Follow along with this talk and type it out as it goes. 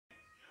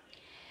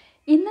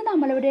ഇന്ന്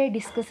നമ്മളിവിടെ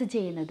ഡിസ്കസ്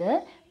ചെയ്യുന്നത്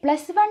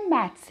 +1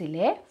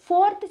 മാത്സിലെ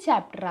 4th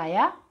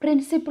ചാപ്റ്ററായ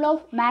principle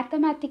of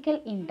mathematical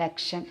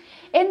induction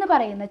എന്ന്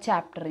പറയുന്ന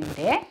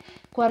ചാപ്റ്ററിൻ്റെ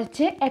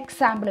കുറച്ച്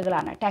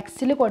എക്സാമ്പിളുകളാണ്.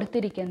 ടെക്സ്റ്റിൽ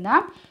കൊടുത്തിരിക്കുന്ന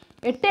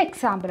 8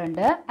 എക്സാമ്പിൾ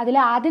ഉണ്ട്. അതിൽ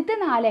ആദ്യത്തെ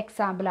 4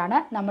 എക്സാമ്പിളാണ്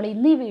നമ്മൾ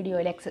ഇന്ന് ഈ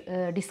വീഡിയോയിൽ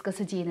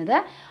ഡിസ്കസ് ചെയ്യുന്നത്.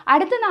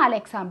 അടുത്ത 4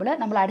 എക്സാമ്പിൾ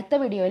നമ്മൾ അടുത്ത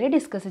വീഡിയോയിൽ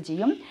ഡിസ്കസ്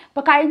ചെയ്യും.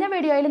 അപ്പോൾ കഴിഞ്ഞ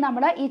വീഡിയോയിൽ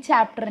നമ്മൾ ഈ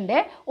ചാപ്റ്ററിൻ്റെ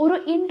ഒരു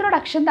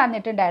ഇൻട്രൊഡക്ഷൻ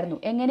തന്നിട്ടുണ്ടായിരുന്നു.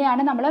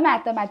 എങ്ങനെയാണ് നമ്മൾ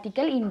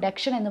മാത്തമാറ്റിക്കൽ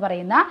ഇൻഡക്ഷൻ എന്ന്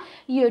പറയുന്ന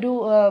ഈ ഒരു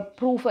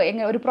പ്രൂഫ്,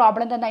 ഒരു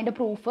പ്രോബ്ലം തന്നെ അതിൻ്റെ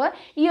പ്രൂഫ്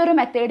ഈ ഒരു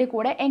മെത്തേഡിൽ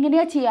കൂടെ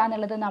എങ്ങനെയാണ്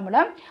ചെയ്യാന്നുള്ളത് നമ്മൾ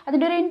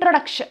അതിൻ്റെ ഒരു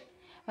ഇൻട്രൊഡക്ഷൻ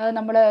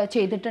നമ്മൾ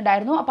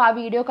ചെയ്തിട്ടുണ്ടായിരുന്നു. അപ്പോൾ ആ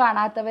വീഡിയോ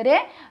കാണാത്തവർ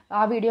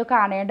ആ വീഡിയോ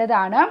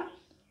കാണേണ്ടതാണ്.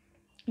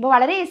 അപ്പോൾ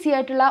വളരെ ഈസി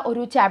ആയിട്ടുള്ള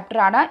ഒരു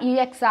ചാപ്റ്ററാണ്. ഈ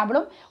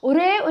എക്സാമ്പിളും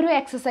ഒരേ ഒരു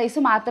എക്സസൈസ്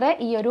മാത്രമേ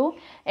ഈ ഒരു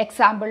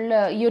എക്സാമ്പിളിൽ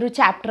ഈ ഒരു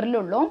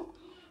ചാപ്റ്ററിലുള്ളൂ.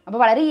 അപ്പോൾ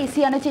വളരെ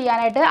ഈസിയാണ്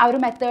ചെയ്യാനായിട്ട്. ആ ഒരു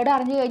മെത്തേഡ്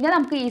അറിഞ്ഞു കഴിഞ്ഞാൽ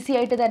നമുക്ക് ഈസി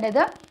ആയിട്ട് തന്നെ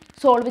ഇത്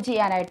സോൾവ്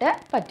ചെയ്യാനായിട്ട്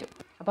പറ്റും.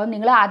 അപ്പോൾ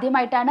നിങ്ങൾ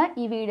ആദ്യമായിട്ടാണ്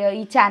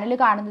ഈ ചാനൽ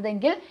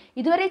കാണുന്നതെങ്കിൽ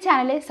ഇതുവരെ ഈ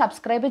ചാനൽ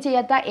സബ്സ്ക്രൈബ്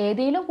ചെയ്യാത്ത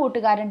ഏതെങ്കിലും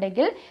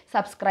കൂട്ടുകാരുണ്ടെങ്കിൽ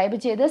സബ്സ്ക്രൈബ്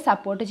ചെയ്ത്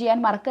സപ്പോർട്ട് ചെയ്യാൻ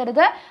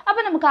മറക്കരുത്.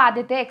 അപ്പോൾ നമുക്ക്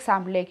ആദ്യത്തെ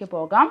എക്സാമ്പിളിലേക്ക്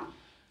പോകാം.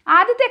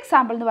 ആദ്യത്തെ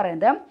എക്സാമ്പിൾ എന്ന്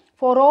പറയുന്നത്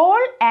for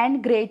all n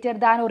greater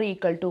than or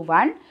equal to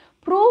 1,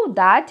 prove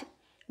that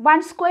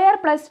 1 square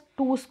plus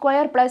 2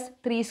 square plus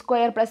 3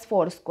 square plus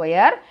 4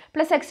 square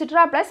plus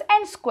etc. plus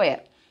n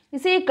square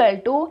is equal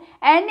to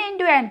n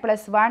into n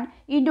plus 1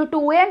 into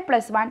 2n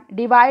plus 1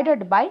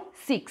 divided by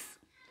 6.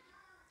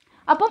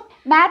 അപ്പം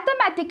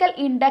mathematical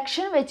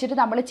induction വെച്ചിട്ട്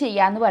നമ്മൾ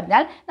ചെയ്യാന്ന്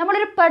പറഞ്ഞാൽ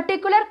നമ്മളൊരു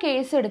particular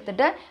case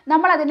എടുത്തിട്ട്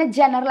നമ്മൾ അതിനെ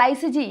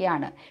generalise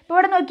ചെയ്യുകയാണ്. ഇപ്പോൾ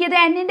ഇവിടെ നോക്കിയത്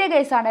എന്നിൻ്റെ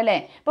കേസാണ് അല്ലേ.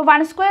 ഇപ്പോൾ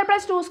 1 square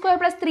plus 2 square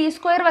plus 3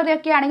 square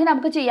വരെയൊക്കെ ആണെങ്കിൽ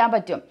നമുക്ക് ചെയ്യാൻ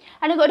പറ്റും.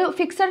 അല്ലെങ്കിൽ ഒരു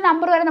ഫിക്സഡ്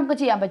നമ്പർ വരെ നമുക്ക്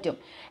ചെയ്യാൻ പറ്റും.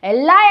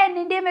 എല്ലാ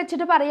എന്നിൻ്റെയും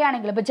വെച്ചിട്ട്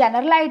പറയുകയാണെങ്കിൽ ഇപ്പോൾ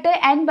ജനറലായിട്ട്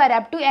n വരെ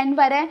അപ് ടു n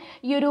വരെ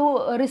ഈ ഒരു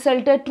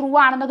റിസൾട്ട് ട്രൂ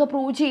ആണെന്നൊക്കെ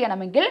പ്രൂവ്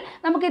ചെയ്യണമെങ്കിൽ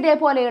നമുക്ക്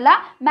ഇതേപോലെയുള്ള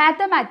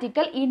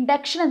മാത്തമാറ്റിക്കൽ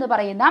ഇൻഡക്ഷൻ എന്ന്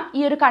പറയുന്ന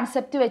ഈ ഒരു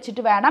കൺസെപ്റ്റ്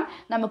വെച്ചിട്ട് വേണം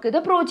നമുക്കിത്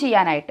പ്രൂവ്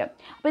ചെയ്യാനായിട്ട്.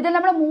 അപ്പോൾ ഇതിൽ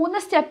നമ്മൾ 3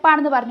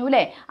 സ്റ്റെപ്പാണെന്ന് പറഞ്ഞു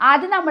അല്ലേ.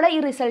 ആദ്യം നമ്മൾ ഈ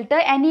result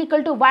n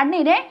equal to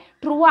 1നെ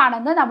true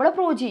ആണെന്ന് നമ്മൾ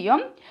പ്രൂവ് ചെയ്യും.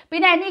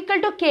 പിന്നെ n ഈക്വൽ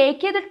ടു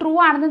kക്ക് ഇത് ട്രൂ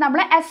ആണെന്ന് നമ്മൾ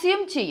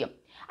അസ്യൂം ചെയ്യും.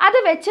 അത്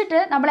വെച്ചിട്ട്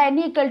നമ്മൾ n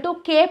equal to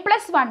k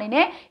plus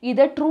 1നെ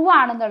ഇത് ട്രൂ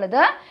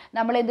ആണെന്നുള്ളത്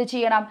നമ്മൾ എന്ത്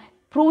ചെയ്യണം,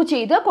 പ്രൂവ്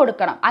ചെയ്ത്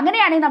കൊടുക്കണം.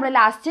 അങ്ങനെയാണെങ്കിൽ നമ്മൾ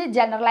ലാസ്റ്റ്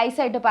ജനറലൈസ്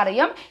ആയിട്ട്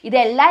പറയും ഇത്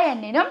എല്ലാ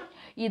എന്നിനും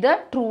ഇത്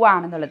ട്രൂ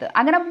ആണെന്നുള്ളത്.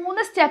 അങ്ങനെ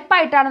 3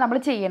 സ്റ്റെപ്പായിട്ടാണ് നമ്മൾ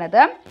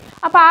ചെയ്യുന്നത്.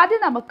 അപ്പോൾ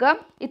ആദ്യം നമുക്ക്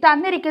ഈ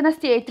തന്നിരിക്കുന്ന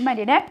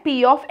സ്റ്റേറ്റ്മെൻറ്റിനെ P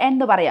of n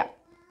എന്ന് പറയാം.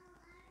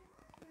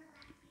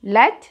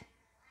 Let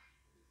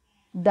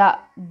the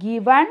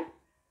given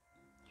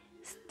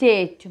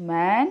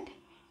statement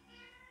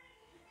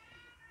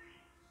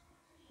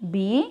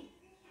be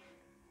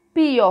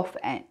P of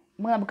n.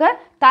 നമുക്ക്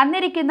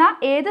തന്നിരിക്കുന്ന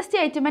ഏത്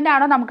സ്റ്റേറ്റ്മെൻ്റ്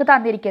ആണോ നമുക്ക്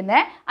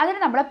തന്നിരിക്കുന്നത് അതിന്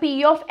നമ്മൾ P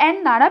of n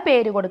എന്നാണ്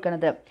പേര്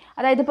കൊടുക്കുന്നത്.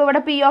 അതായത് ഇപ്പോൾ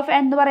ഇവിടെ P of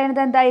n എന്ന്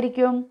പറയുന്നത്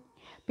എന്തായിരിക്കും?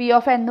 P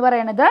of n എന്ന്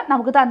പറയുന്നത്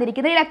നമുക്ക്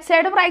തന്നിരിക്കുന്നത് ലെഫ്റ്റ്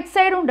സൈഡും റൈറ്റ്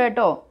സൈഡും ഉണ്ട്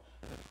കേട്ടോ.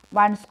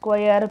 1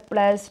 square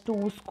plus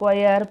 2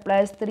 square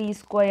plus 3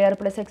 square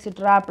plus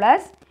etcetera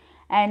plus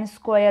n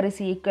square is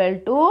equal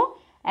to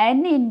n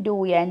into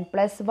n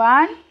plus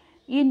 1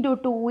 into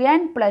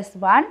 2n plus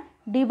 1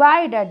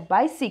 divided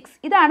by 6.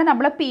 ഇതാണ്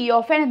നമ്മൾ P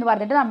of n എന്ന്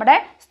പറഞ്ഞിട്ട് നമ്മുടെ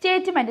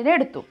സ്റ്റേറ്റ്മെൻറ്റിനെ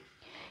എടുത്തു.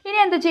 ഇനി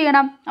എന്ത്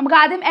ചെയ്യണം? നമുക്ക്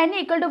ആദ്യം n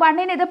ഈക്വൽ ടു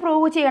 1നെ ഇത്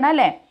പ്രൂവ് ചെയ്യണം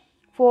അല്ലേ.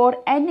 Four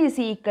n is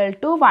equal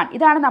to 1.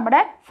 ഇതാണ്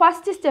നമ്മുടെ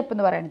ഫസ്റ്റ് സ്റ്റെപ്പ്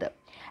എന്ന് പറയുന്നത്.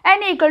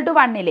 n ഈക്വൽ ടു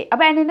 1ലെ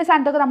അപ്പോൾ എന്നിൻ്റെ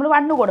സ്ഥാനത്തൊക്കെ നമ്മൾ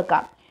 1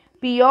 കൊടുക്കാം.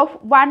 P of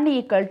 1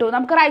 ഈക്വൽ ടു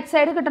നമുക്ക് റൈറ്റ്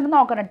സൈഡ് കിട്ടണമെന്ന്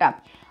നോക്കണം കേട്ടോ.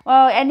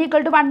 n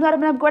ഈക്വൽ ടു 1 എന്ന്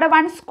പറയുമ്പോൾ നമുക്ക് ഇവിടെ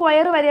 1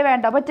 സ്ക്വയർ വരെ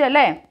വേണ്ട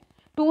പറ്റുമല്ലേ.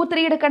 2,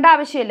 3 എടുക്കേണ്ട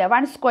ആവശ്യമില്ല.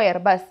 1 സ്ക്വയർ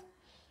ബസ്.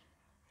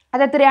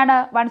 അതെത്രയാണ്?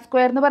 1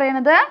 സ്ക്വയർ എന്ന്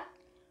പറയുന്നത്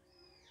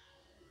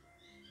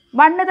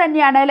 1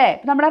 തന്നെയാണ് അല്ലേ.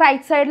 നമ്മുടെ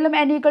റൈറ്റ് സൈഡിലും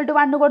n ഈക്വൽ ടു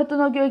 1 കൊടുത്ത്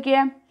നോക്കി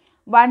നോക്കിയേ.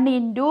 1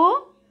 into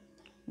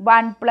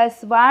 1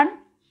 plus 1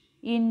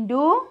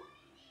 into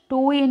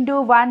 2 into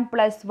 1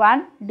 plus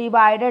 1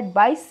 divided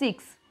by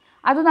 6.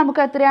 അത്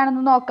നമുക്ക്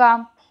എത്രയാണെന്ന് നോക്കാം.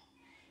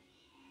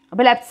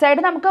 അപ്പോൾ ലെഫ്റ്റ്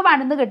സൈഡ് നമുക്ക്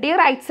 1 എന്ന് കിട്ടി.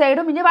 റൈറ്റ്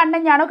സൈഡും ഇനി 1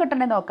 തന്നെയാണോ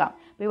കിട്ടേണ്ടത് നോക്കാം.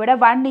 അപ്പോൾ ഇവിടെ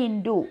 1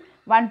 into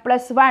 1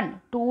 plus 1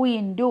 2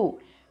 into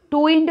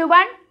 2 into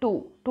 1 2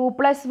 2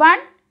 plus 1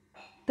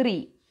 3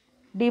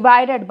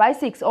 divided by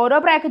 6. ഓരോ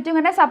ബ്രാക്കറ്റും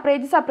ഇങ്ങനെ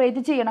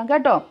സെപ്പറേറ്റ് ചെയ്യണം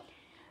കേട്ടോ.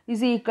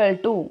 is equal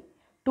to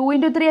 2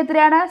 into 3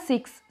 എത്രയാണ്?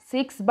 6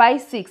 6 by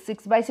 6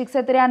 6 by 6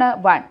 എത്രയാണ്?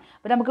 1.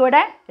 അപ്പോൾ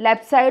നമുക്കിവിടെ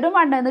ലെഫ്റ്റ് സൈഡും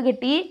 1 എന്ന്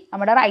കിട്ടി,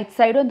 നമ്മുടെ റൈറ്റ്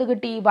സൈഡും എന്ത്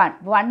കിട്ടി?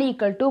 1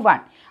 ഈക്വൽ ടു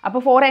 1. അപ്പോൾ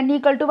ഫോർ n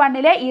ഈക്വൽ ടു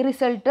 1ലെ ഈ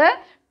റിസൾട്ട്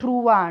ട്രൂ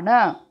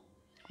ആണ്.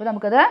 അപ്പോൾ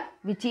നമുക്കത്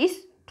വിച്ച്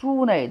ഈസ് ട്രൂ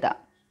എന്ന് എഴുതാം.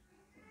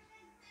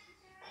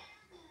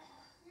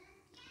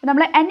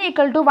 നമ്മൾ n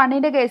ഈക്വൽ ടു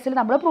 1ൻ്റെ കേസിൽ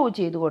നമ്മൾ പ്രൂവ്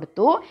ചെയ്ത്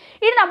കൊടുത്തു.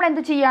 ഇനി നമ്മൾ എന്ത്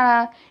ചെയ്യാണ്?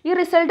 ഈ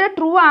റിസൾട്ട്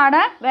ട്രൂ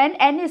ആണ് when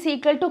n is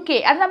equal to k.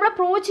 അത് നമ്മൾ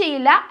പ്രൂവ്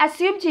ചെയ്യില്ല,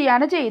 അസ്യൂം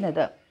ചെയ്യാണ്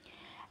ചെയ്യുന്നത്.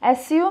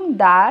 Assume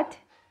that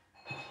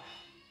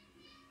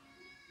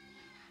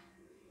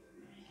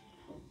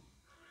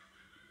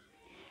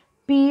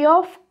P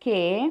of k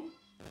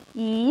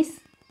is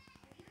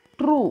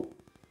true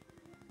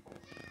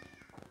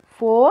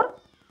for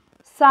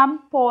some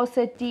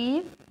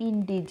positive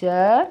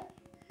integer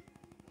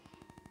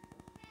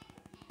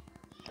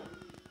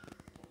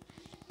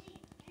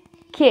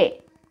k.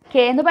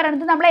 K എന്ന്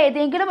പറയുന്നത് നമ്മൾ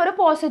ഏതെങ്കിലും ഒരു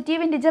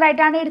പോസിറ്റീവ് ഇൻറ്റിജർ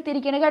ആയിട്ടാണ്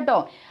എടുത്തിരിക്കുന്നത് കേട്ടോ.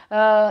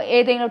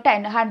 ഏതെങ്കിലും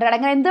 10, 100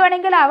 അങ്ങനെ എന്ത്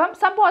വേണമെങ്കിലും ആവാം.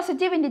 സം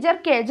പോസിറ്റീവ് ഇൻറ്റിജർ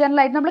കെ,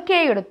 ജനറലായിട്ട് നമ്മൾ കെ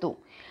എടുത്തു.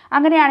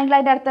 അങ്ങനെയാണെങ്കിൽ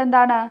അതിൻ്റെ അർത്ഥം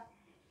എന്താണ്?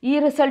 ഈ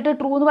റിസൾട്ട്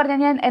ട്രൂ എന്ന് പറഞ്ഞു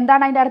കഴിഞ്ഞാൽ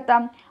എന്താണ് അതിൻ്റെ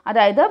അർത്ഥം?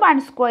 അതായത് 1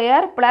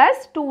 square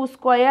plus 2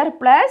 square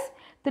plus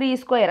 3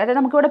 square, അതായത്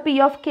നമുക്കിവിടെ പി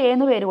ഓഫ് കെ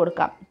എന്ന് പേര്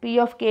കൊടുക്കാം. P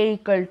of K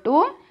equal to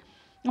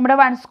നമ്മുടെ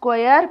 1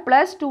 square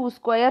plus 2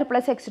 square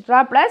plus etcetera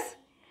plus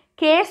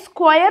K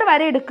square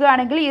വരെ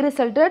എടുക്കുകയാണെങ്കിൽ ഈ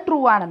റിസൾട്ട് ട്രൂ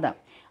ആണെന്ന്.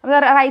 അപ്പോൾ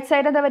റൈറ്റ്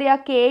സൈഡ് എന്താ പറയുക?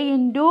 K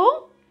into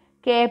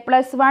K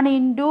plus 1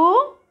 into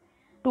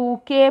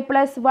 2k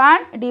plus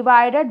 1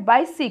 divided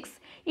by 6.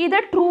 ഇത്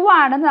ട്രൂ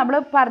ആണെന്ന് നമ്മൾ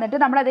പറഞ്ഞിട്ട്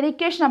നമ്മൾ അതിന്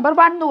ഇക്വേഷൻ നമ്പർ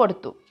 1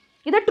 കൊടുത്തു.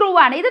 ഇത് ട്രൂ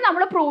ആണ്. ഇത്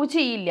നമ്മൾ പ്രൂവ്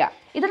ചെയ്യില്ല,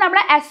 ഇത് നമ്മൾ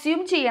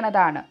അസ്യൂം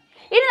ചെയ്യണതാണ്.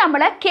 ഇനി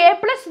നമ്മൾ കെ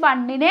പ്ലസ്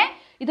 1നെ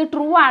ഇത്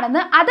ട്രൂ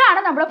ആണെന്ന്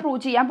അതാണ് നമ്മൾ പ്രൂവ്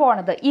ചെയ്യാൻ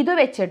പോണത്. ഇത്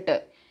വെച്ചിട്ട്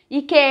ഈ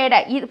കെയുടെ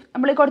ഈ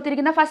നമ്മൾ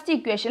കൊടുത്തിരിക്കുന്ന ഫസ്റ്റ്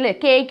ഇക്വേഷൻ അല്ലേ,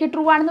 കെക്ക്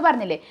ട്രൂ ആണെന്ന്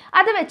പറഞ്ഞില്ലേ,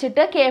 അത്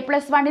വെച്ചിട്ട് കെ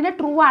പ്ലസ് 1ന്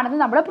ട്രൂ ആണെന്ന്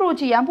നമ്മൾ പ്രൂവ്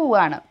ചെയ്യാൻ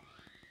പോവുകയാണ്.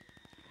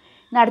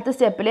 അടുത്ത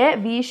സ്റ്റെപ്പിൽ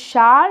we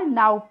shall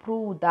now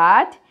prove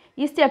that,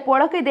 ഈ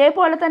സ്റ്റെപ്പുകളൊക്കെ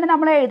ഇതേപോലെ തന്നെ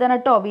നമ്മൾ എഴുതണം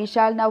കേട്ടോ. We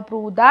shall now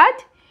prove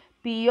that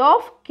P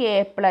of K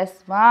plus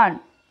 1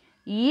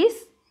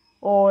 is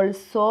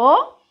also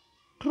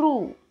true.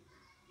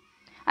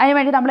 അതിന്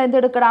വേണ്ടി നമ്മൾ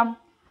എന്തെടുക്കണം?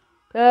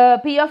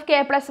 പി ഓഫ് കെ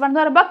പ്ലസ് 1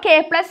 എന്ന് പറയുമ്പോൾ കെ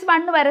പ്ലസ്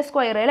 1 വരെ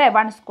സ്ക്വയർ അല്ലേ,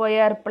 1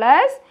 square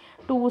plus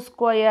 2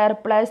 square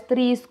plus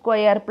 3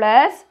 square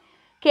plus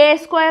K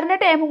സ്ക്വയറിൻ്റെ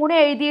ടേമും കൂടി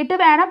എഴുതിയിട്ട്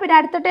വേണം പിന്നെ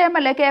അടുത്ത ടേം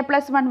അല്ലേ കെ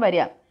പ്ലസ് 1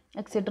 വരിക,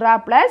 etcetera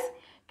plus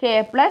K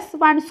plus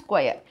 1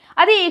 square.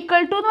 അത്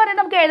ഈക്വൽ ടു എന്ന് പറഞ്ഞാൽ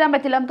നമുക്ക് എഴുതാൻ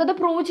പറ്റില്ല, നമുക്കത്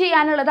പ്രൂവ്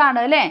ചെയ്യാനുള്ളതാണ്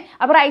അല്ലേ.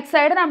 അപ്പോൾ റൈറ്റ്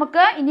സൈഡ്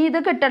നമുക്ക് ഇനി ഇത്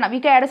കിട്ടണം, ഈ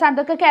കെയുടെ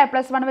സ്ഥാനത്തൊക്കെ കെ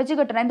പ്ലസ് 1 വെച്ച്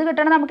കിട്ടണം. എന്ത്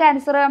കിട്ടണം നമുക്ക്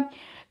ആൻസർ?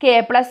 കെ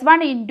പ്ലസ്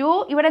 1 ഇൻറ്റു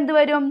ഇവിടെ എന്ത്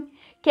വരും?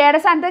 കെയുടെ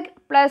സ്ഥാനത്ത്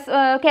പ്ലസ്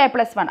കെ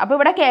പ്ലസ് 1, അപ്പോൾ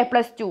ഇവിടെ K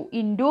plus 2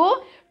 into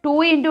 2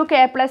 into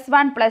K plus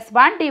 1 plus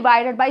 1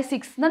 divided by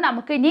 6 എന്ന്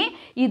നമുക്ക് ഇനി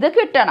ഇത്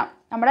കിട്ടണം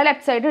നമ്മുടെ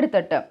ലെഫ്റ്റ് സൈഡ്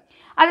എടുത്തിട്ട്.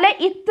 അതിൽ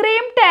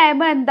ഇത്രയും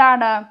ടേം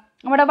എന്താണ്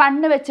നമ്മുടെ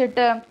 1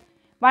 വെച്ചിട്ട്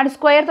 1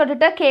 സ്ക്വയർ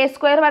തൊട്ടിട്ട് കെ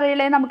സ്ക്വയർ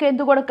വരെയുള്ള നമുക്ക്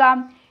എന്ത് കൊടുക്കാം?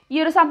 ഈ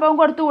ഒരു സംഭവം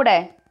കൊടുത്തുകൂടെ?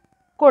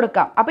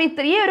 കൊടുക്കാം. അപ്പോൾ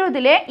ഈ ഒരു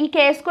ഇതിൽ ഈ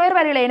കെ സ്ക്വയർ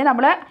വരെയുള്ളതിന്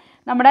നമ്മൾ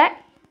നമ്മുടെ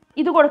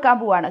ഇത് കൊടുക്കാൻ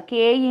പോവാണ്,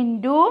 K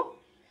into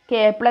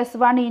K plus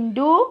 1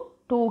 into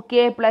 2k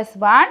plus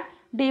 1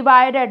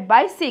 divided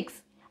by 6.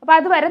 അപ്പോൾ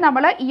അതുവരെ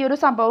നമ്മൾ ഈ ഒരു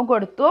സംഭവം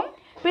കൊടുത്തു.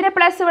 പിന്നെ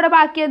പ്ലസ് ഇവിടെ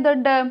ബാക്കി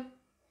എന്തുണ്ട്?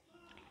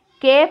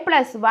 K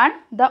plus 1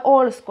 the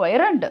whole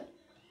square ഉണ്ട്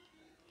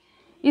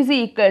ഈസ്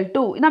ഈക്വൽ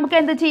ടു, നമുക്ക്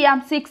എന്ത് ചെയ്യാം?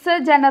 6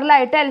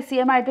 ജനറലായിട്ട്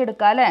LCM ആയിട്ട്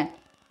എടുക്കാം അല്ലേ.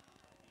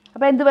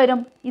 അപ്പോൾ എന്ത് വരും?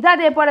 ഇത്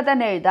അതേപോലെ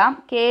തന്നെ എഴുതാം,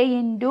 K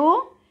into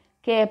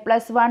K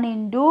plus 1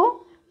 into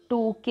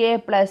 2k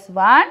plus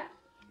 1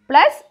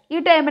 plus ഈ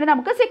ടേമിന്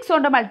നമുക്ക് 6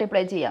 കൊണ്ട്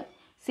മൾട്ടിപ്ലൈ ചെയ്യാം,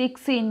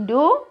 6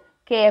 into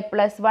K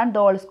plus 1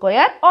 the whole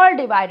square whole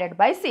divided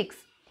by 6.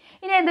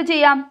 ഇനി എന്ത്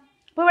ചെയ്യാം?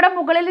 ഇപ്പോൾ ഇവിടെ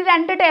മുകളിൽ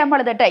 2 ടേം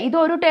എഴുതട്ടെ,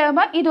 ഇതൊരു ടേം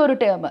ഇതൊരു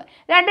ടേം,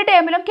 2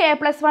 ടേമിലും കെ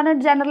പ്ലസ് 1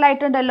 ജനറൽ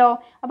ആയിട്ടുണ്ടല്ലോ.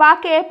 അപ്പോൾ ആ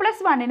കെ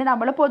പ്ലസ് 1ന്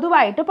നമ്മൾ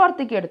പൊതുവായിട്ട്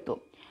പുറത്തേക്ക് എടുത്തു.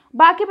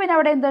 ബാക്കി പിന്നെ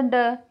അവിടെ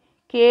എന്തുണ്ട്?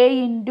 കെ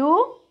ഇൻറ്റു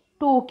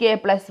 2k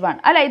പ്ലസ് 1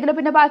 അല്ല, ഇതിൽ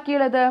പിന്നെ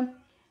ബാക്കിയുള്ളത്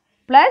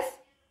plus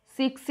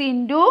 6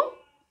 into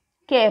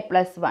K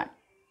plus 1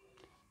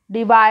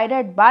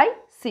 divided by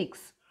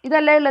 6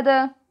 ഇതല്ലേ ഉള്ളത്.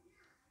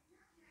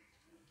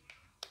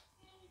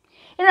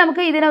 ഇനി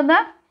നമുക്ക് ഇതിനൊന്ന്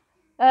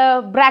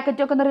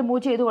ബ്രാക്കറ്റൊക്കെ ഒന്ന്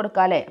റിമൂവ് ചെയ്ത്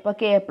കൊടുക്കാം അല്ലേ. അപ്പോൾ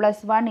കെ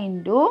പ്ലസ് 1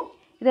 ഇൻറ്റു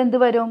ഇതെന്ത്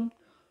വരും?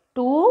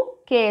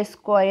 2k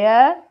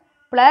square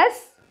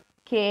plus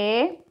K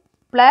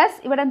plus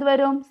ഇവിടെ എന്ത്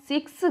വരും?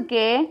 6k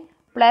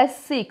പ്ലസ്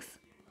 6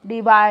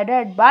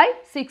 ഡിവൈഡഡ് ബൈ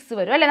 6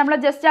 വരും അല്ലേ. നമ്മൾ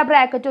ജസ്റ്റ് ആ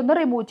ബ്രാക്കറ്റ് ഒന്ന്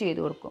റിമൂവ് ചെയ്ത്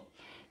കൊടുക്കും.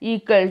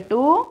 Equal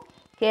to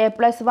K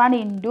plus 1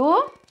 into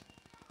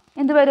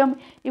എന്ത് വരും?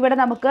 ഇവിടെ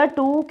നമുക്ക്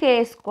 2k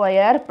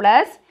സ്ക്വയർ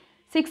പ്ലസ്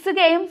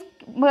 6kയും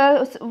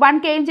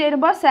 1kയും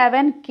ചേരുമ്പോൾ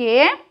 7k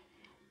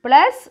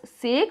പ്ലസ്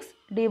 6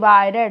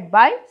 ഡിവൈഡഡ്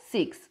ബൈ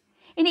 6.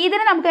 ഇനി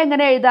ഇതിനെ നമുക്ക്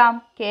എങ്ങനെ എഴുതാം?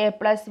 K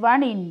plus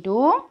 1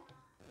 into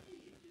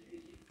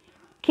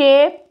K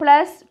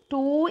plus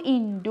 2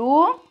 into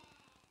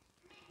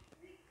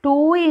 2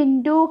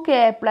 into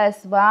K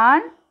plus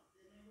 1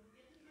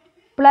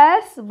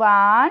 plus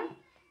 1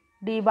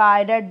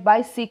 divided by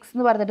 6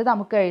 എന്ന് പറഞ്ഞിട്ട്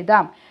നമുക്ക്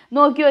എഴുതാം.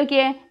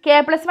 നോക്കിയേ, കെ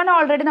പ്ലസ് 1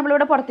 ഓൾറെഡി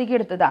നമ്മളിവിടെ പുറത്തേക്ക്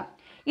എടുത്തതാണ്.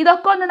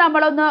 ഇതൊക്കെ ഒന്ന്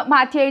നമ്മളൊന്ന്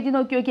മാറ്റി എഴുതി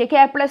നോക്കിയേ.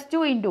 കെ പ്ലസ് 2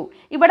 ഇൻറ്റു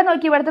ഇവിടെ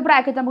നോക്കി, ഇവിടുത്തെ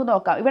ബ്രാക്കറ്റ് നമുക്ക്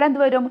നോക്കാം. ഇവിടെ എന്ത്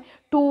വരും?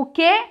 2k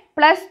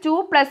പ്ലസ് 2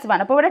 പ്ലസ്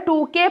 1, അപ്പോൾ ഇവിടെ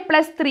 2k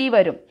പ്ലസ് 3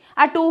 വരും.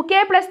 ആ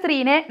 2k പ്ലസ്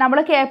 3നെ നമ്മൾ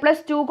കെ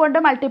പ്ലസ് 2 കൊണ്ട്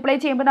മൾട്ടിപ്ലൈ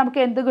ചെയ്യുമ്പോൾ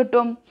നമുക്ക് എന്ത്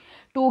കിട്ടും?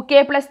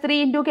 2k plus 3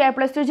 into K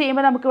plus 2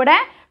 ചെയ്യുമ്പോൾ നമുക്കിവിടെ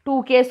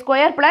 2k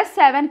square plus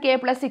 7k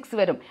plus 6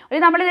 വരും.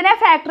 നമ്മളിതിനെ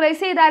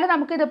ഫാക്ടറൈസ് ചെയ്താൽ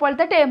നമുക്ക്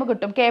ഇതുപോലത്തെ ടേം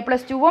കിട്ടും. കെ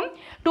പ്ലസ് 2ഉം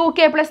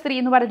 2k പ്ലസ് 3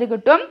 എന്ന് പറഞ്ഞിട്ട്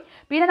കിട്ടും.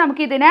 പിന്നെ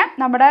നമുക്കിതിനെ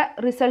നമ്മുടെ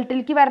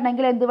റിസൾട്ടിലേക്ക്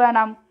വരണമെങ്കിൽ എന്ത്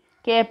വേണം?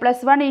 K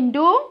plus 1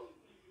 into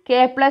K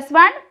plus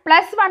 1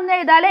 plus 1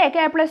 എഴുതാലേ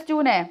K plus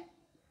 2നെ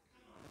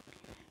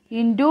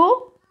into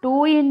 2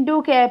 into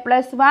K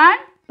plus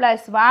 1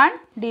 plus 1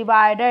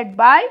 divided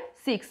by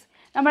 6.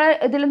 നമ്മൾ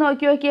ഇതിൽ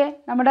നോക്കിയേ,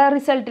 നമ്മുടെ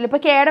റിസൾട്ടിൽ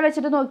ഇപ്പോൾ കെയുടെ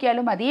വെച്ചിട്ട്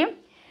നോക്കിയാലും മതി.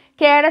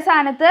 കെയുടെ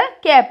സ്ഥാനത്ത്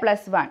കെ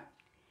പ്ലസ് 1,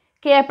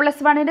 കെ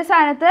പ്ലസ് 1ൻ്റെ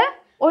സ്ഥാനത്ത്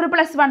ഒരു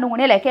പ്ലസ് 1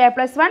 കൂടി അല്ലേ, കെ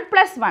പ്ലസ് 1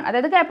 പ്ലസ് 1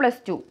 അതായത് കെ പ്ലസ്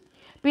 2.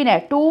 പിന്നെ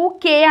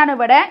 2k ആണ്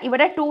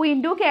ഇവിടെ 2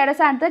 ഇൻറ്റു കെയുടെ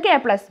സ്ഥാനത്ത്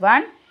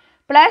k+1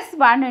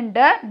 +1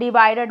 ഉണ്ട്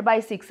ഡിവൈഡഡ് ബൈ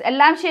 6.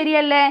 എല്ലാം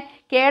ശരിയല്ലേ?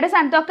 കെയുടെ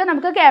സ്ഥാനത്തൊക്കെ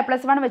നമുക്ക്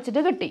k+1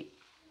 വെച്ചിട്ട് കിട്ടി.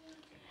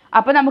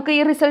 അപ്പോൾ നമുക്ക് ഈ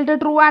റിസൾട്ട്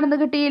ട്രൂ ആണെന്ന്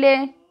കിട്ടിയില്ലേ?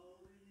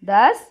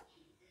 ദസ്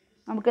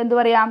നമുക്ക് എന്ത്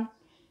പറയാം?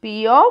 P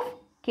of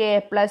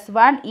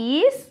k+1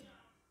 is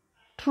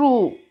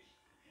true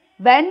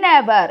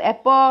whenever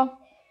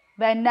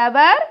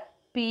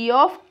P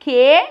of k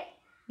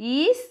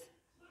is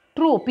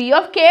true. P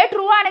of k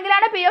true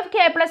ആണെങ്കിലാണ് P of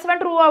k+1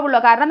 true ആവുള്ളൂ.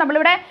 കാരണം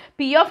നമ്മളിവിടെ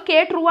P of k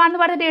true ആണെന്ന്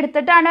പറഞ്ഞിട്ട്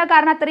എടുത്തിട്ടാണ്.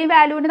 കാരണം അത്രയും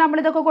വാല്യൂവിന് നമ്മൾ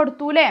ഇതൊക്കെ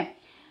കൊടുത്തൂലേ.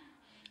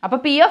 അപ്പോൾ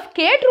P of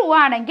k true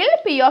ആണെങ്കിൽ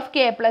P of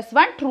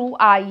k+1 true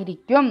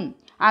ആയിരിക്കും.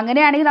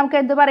 അങ്ങനെയാണെങ്കിൽ നമുക്ക്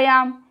എന്ത്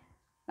പറയാം?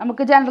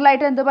 നമുക്ക് ജനറൽ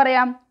ആയിട്ട് എന്ത്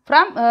പറയാം?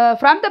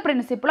 From the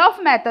principle of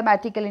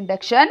mathematical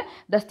induction,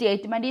 the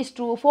statement is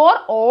true for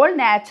all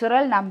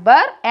natural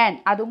number n.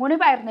 അതും കൂടി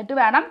പറഞ്ഞിട്ട്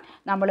വേണം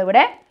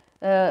നമ്മളിവിടെ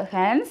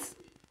hence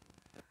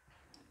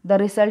the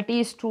result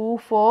is true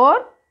for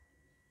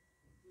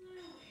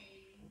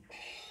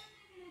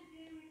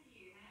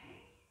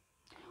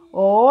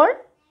all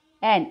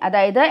n.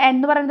 അതായത് n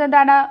എന്ന് പറയുന്നത്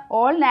എന്താണ്?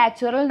 all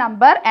natural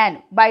number n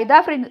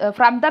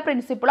from the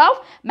principle of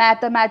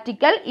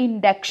mathematical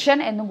induction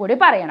എന്നും കൂടി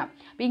പറയണം.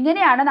 അപ്പോൾ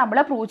ഇങ്ങനെയാണ് നമ്മൾ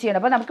പ്രൂവ് ചെയ്യണം.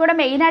 അപ്പോൾ നമുക്കിവിടെ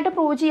മെയിനായിട്ട്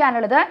പ്രൂവ്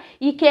ചെയ്യാനുള്ളത്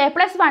ഈ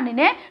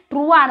k+1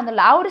 ട്രൂ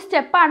ആണെന്നുള്ള ആ ഒരു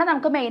സ്റ്റെപ്പാണ്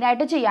നമുക്ക്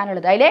മെയിനായിട്ട്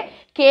ചെയ്യാനുള്ളത്. അതിൽ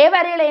k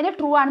വരെയുള്ളതിന്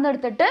ട്രൂ ആണെന്ന്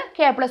എടുത്തിട്ട്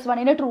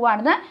k+1 ട്രൂ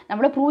ആണെന്ന്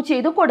നമ്മൾ പ്രൂവ്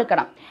ചെയ്ത്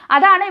കൊടുക്കണം.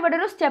 അതാണ് ഇവിടെ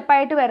ഒരു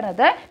സ്റ്റെപ്പായിട്ട്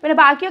വരുന്നത്. പിന്നെ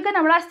ബാക്കിയൊക്കെ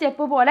നമ്മൾ ആ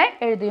സ്റ്റെപ്പ് പോലെ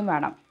എഴുതിയും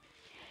വേണം.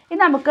 ഇനി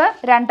നമുക്ക്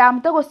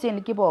രണ്ടാമത്തെ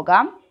ക്വസ്റ്റ്യനിലേക്ക്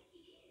പോകാം.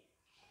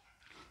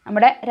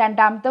 നമ്മുടെ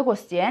രണ്ടാമത്തെ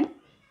ക്വസ്റ്റ്യൻ,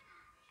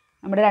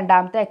 നമ്മുടെ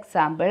രണ്ടാമത്തെ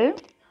example,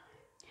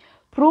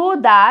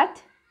 prove that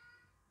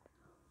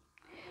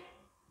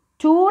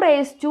 2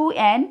 raised to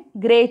n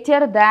greater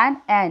than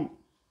n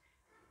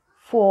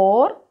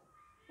for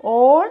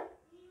all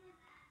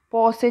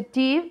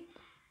positive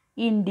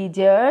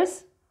integers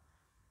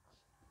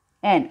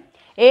n.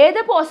 ഏത്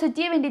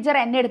പോസിറ്റീവ് ഇൻറ്റിജർ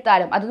n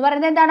എടുത്താലും, അതെന്ന്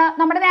പറയുന്നത് എന്താണ്?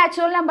 നമ്മുടെ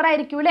നാച്ചുറൽ നമ്പർ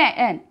ആയിരിക്കും അല്ലേ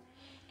n.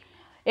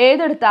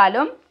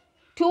 ഏതെടുത്താലും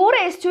 2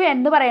 raised to n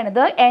എന്ന്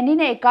പറയുന്നത്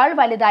n-നേക്കാൾ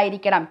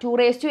വലുതായിരിക്കണം. 2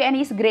 raised to n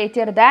is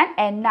greater than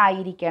n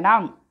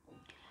ആയിരിക്കണം.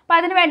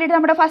 അപ്പോൾ അതിന് വേണ്ടിയിട്ട്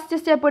നമ്മുടെ ഫസ്റ്റ്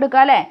സ്റ്റെപ്പ് എടുക്കുക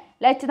അല്ലേ?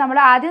 ലെറ്റ് നമ്മൾ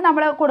ആദ്യം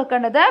നമ്മൾ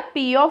കൊടുക്കേണ്ടത് P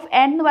of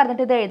n എന്ന്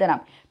പറഞ്ഞിട്ട് ഇത് എഴുതണം.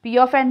 P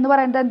of n എന്ന്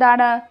പറയുന്നത്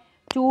എന്താണ്?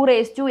 2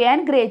 raised to n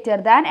greater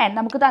than n.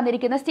 നമുക്ക്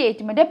തന്നിരിക്കുന്ന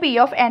സ്റ്റേറ്റ്മെൻറ്റ് P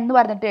of n എന്ന്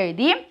പറഞ്ഞിട്ട്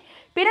എഴുതി.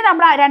 പിന്നെ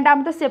നമ്മൾ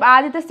രണ്ടാമത്തെ സ്റ്റെപ്പ്,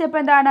 ആദ്യത്തെ സ്റ്റെപ്പ്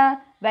എന്താണ്?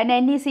 when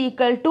n is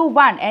equal to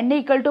 1. n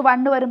equal to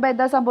 1 വരുമ്പോൾ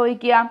എന്താ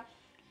സംഭവിക്കുക?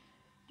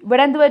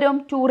 ഇവിടെ എന്ത് വരും?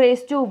 2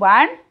 raised to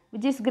 1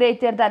 which is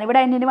greater than, ഇവിടെ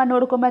n-ന് 1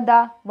 കൊടുക്കുമ്പോൾ എന്താ?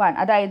 1.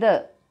 അതായത്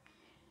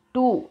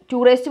 2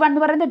 raised to 1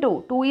 എന്ന് പറയുന്നത്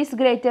 2 is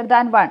greater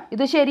than 1.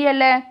 ഇത്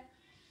ശരിയല്ലേ?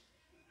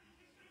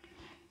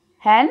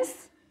 hence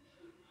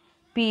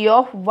P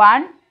of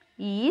 1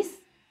 is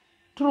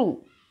true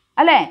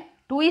അല്ലേ?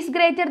 2 is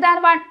greater than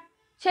 1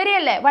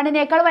 ശരിയല്ലേ?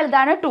 1-നേക്കാൾ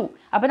വലുതാണ് 2.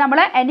 അപ്പോൾ നമ്മൾ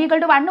n equal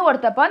to 1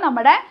 കൊടുത്തപ്പോൾ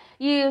നമ്മുടെ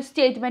ഈ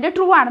സ്റ്റേറ്റ്മെൻറ്റ്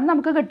ട്രൂ ആണെന്ന്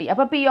നമുക്ക് കിട്ടി.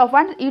 അപ്പോൾ P of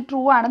 1 ഈ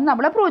ട്രൂ ആണെന്ന്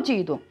നമ്മൾ പ്രൂവ്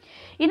ചെയ്തു.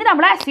 ഇനി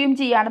നമ്മൾ അസ്യൂം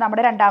ചെയ്യാണ്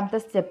നമ്മുടെ രണ്ടാമത്തെ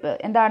സ്റ്റെപ്പ്.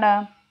 എന്താണ്?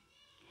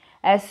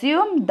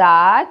 assume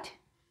that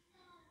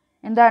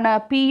എന്താണ്?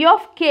 P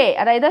of k,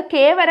 അതായത് k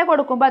വരെ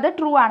കൊടുക്കുമ്പോൾ അത്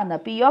ട്രൂ ആണെന്ന്.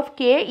 P of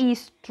k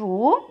is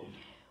true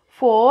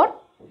for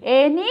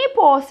any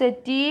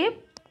positive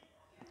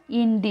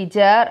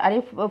integer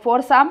അല്ലെങ്കിൽ for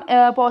some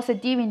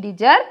positive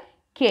integer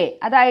k.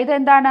 അതായത്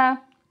എന്താണ്?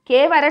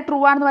 k വരെ ട്രൂ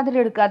ആണെന്ന്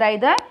പറഞ്ഞിട്ട് എടുക്കുക.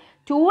 അതായത്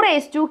 2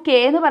 raised to k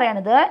എന്ന്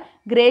പറയുന്നത്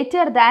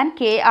ഗ്രേറ്റർ ദാൻ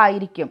k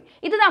ആയിരിക്കും.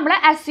 ഇത് നമ്മൾ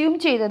അസ്യൂം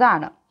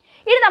ചെയ്തതാണ്.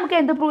 ഇനി നമുക്ക്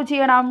എന്ത് പ്രൂവ്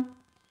ചെയ്യണം?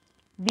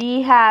 we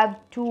have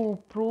to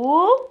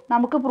prove,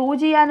 നമുക്ക് പ്രൂവ്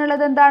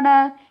ചെയ്യാനുള്ളത് എന്താണ്?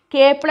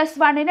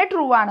 k+1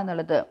 ട്രൂ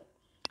ആണെന്നുള്ളത്.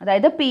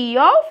 അതായത് P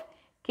of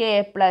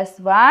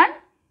k+1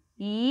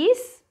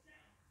 is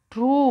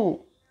true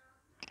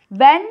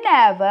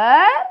whenever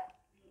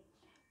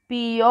P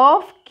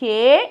of k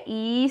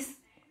is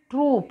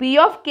true. P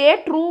of k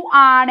true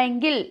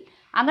ആണെങ്കിൽ,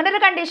 അങ്ങനെ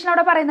ഒരു കണ്ടീഷൻ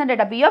അവിടെ പറയുന്നുണ്ട്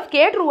കേട്ടോ. P of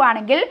k ട്രൂ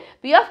ആണെങ്കിൽ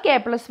P of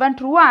k+1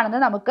 ട്രൂ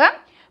ആണെന്ന് നമുക്ക്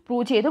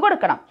പ്രൂവ് ചെയ്ത്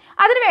കൊടുക്കണം.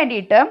 അതിന്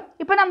വേണ്ടിയിട്ട്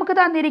ഇപ്പോൾ നമുക്ക്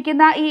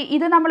തന്നിരിക്കുന്ന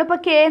ഇത് നമ്മളിപ്പോൾ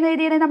k എന്ന്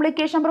എഴുതിയതിനെ നമ്മൾ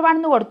ഇക്വേഷൻ നമ്പർ 1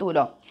 എന്ന്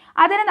കൊടുത്തുല്ലോ.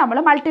 അതിനെ നമ്മൾ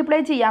മൾട്ടിപ്ലൈ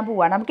ചെയ്യാൻ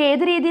പോവുകയാണ്. നമുക്ക്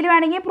ഏത് രീതിയിൽ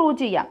വേണമെങ്കിൽ പ്രൂവ്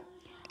ചെയ്യാം.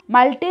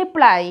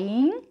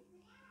 മൾട്ടിപ്ലൈയിങ്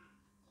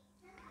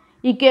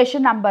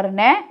ഇക്വേഷൻ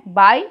നമ്പറിനെ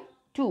ബൈ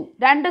 2.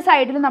 രണ്ട്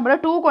സൈഡിലും നമ്മൾ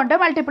 2 കൊണ്ട്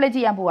മൾട്ടിപ്ലൈ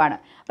ചെയ്യാൻ പോവുകയാണ്.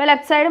 അപ്പോൾ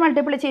ലെഫ്റ്റ് സൈഡ്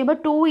മൾട്ടിപ്ലൈ ചെയ്യുമ്പോൾ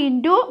 2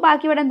 ഇൻറ്റു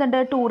ബാക്കി ഇവിടെ എന്തുണ്ട്?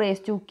 2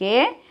 raised to k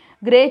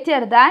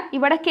greater than,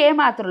 ഇവിടെ k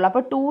മാത്രമേ ഉള്ളൂ.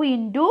 അപ്പോൾ 2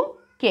 ഇൻറ്റു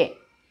k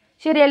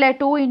ശരിയല്ലേ?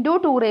 2 ഇൻറ്റു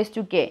 2 raised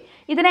to k.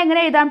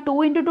 ഇതിനെങ്ങനെ എഴുതാം? 2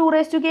 ഇൻറ്റു 2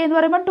 raised to k എന്ന്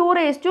പറയുമ്പോൾ 2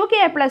 raised to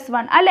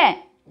k+1 അല്ലേ?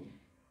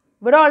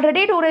 ഇവിടെ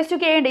ഓൾറെഡി 2 raised to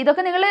k ഉണ്ട്.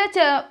 ഇതൊക്കെ നിങ്ങൾ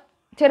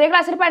ചെറിയ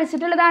ക്ലാസ്സിൽ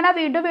പഠിച്ചിട്ടുള്ളതാണ്.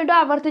 വീണ്ടും വീണ്ടും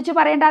ആവർത്തിച്ച്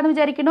പറയേണ്ടതെന്ന്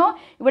വിചാരിക്കുന്നു.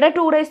 ഇവിടെ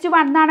 2 raised to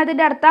 1 എന്നാണ്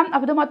ഇതിൻ്റെ അർത്ഥം.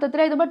 അപ്പോൾ ഇത്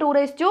മൊത്തത്തിൽ എഴുതുമ്പോൾ 2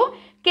 raised to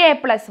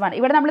k+1.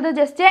 ഇവിടെ നമ്മളിത്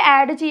ജസ്റ്റ്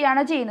ആഡ്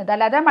ചെയ്യുകയാണ് ചെയ്യുന്നത്,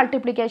 അല്ലാതെ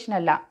മൾട്ടിപ്ലിക്കേഷൻ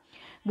അല്ല.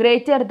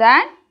 ഗ്രേറ്റർ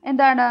ദാൻ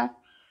എന്താണ്?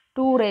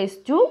 2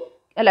 raised to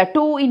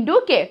 2 into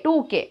k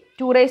 2k.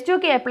 2 raised to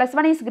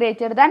k+1 is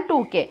greater than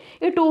 2k.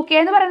 ഈ 2k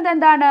എന്ന് പറയുന്നത്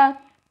എന്താണ്?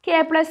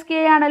 k+k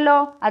ആണല്ലോ.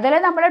 അതല്ലേ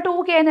നമ്മൾ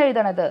 2k എന്ന്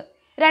എഴുതണത്.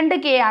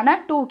 2k ആണ്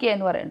 2k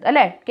എന്ന് പറയുന്നത്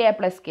അല്ലേ?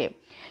 k+k.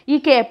 ഈ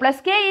K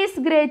plus K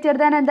is greater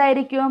than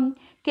എന്തായിരിക്കും?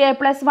 കെ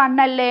പ്ലസ് 1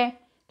 അല്ലേ?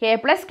 കെ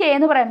പ്ലസ് കെ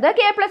എന്ന് പറയുന്നത്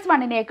കെ പ്ലസ്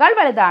 1-നേക്കാൾ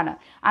വലുതാണ്.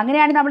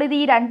 അങ്ങനെയാണെങ്കിൽ നമ്മളിത്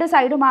ഈ രണ്ട്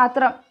സൈഡ്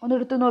മാത്രം ഒന്ന്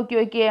എടുത്ത് നോക്കി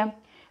നോക്കിയേ.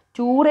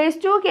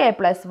 2 k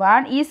plus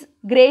 1 is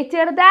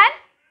greater than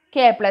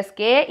K plus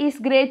K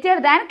is greater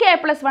than K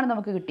plus 1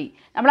 നമുക്ക് കിട്ടി.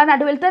 നമ്മൾ ആ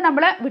നടുവിലത്തെ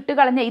നമ്മൾ വിട്ട്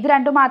കളഞ്ഞ ഇത്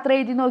രണ്ടും മാത്രം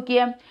എഴുതി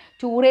നോക്കിയേ.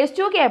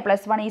 2 k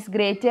plus 1 is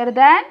greater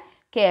than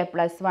K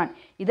plus 1.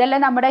 ഇതല്ലേ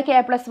നമ്മുടെ കെ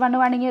പ്ലസ് 1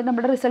 വേണമെങ്കിൽ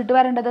നമ്മുടെ റിസൾട്ട്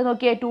വരേണ്ടത്.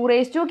 നോക്കിയേ,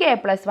 2 k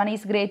plus 1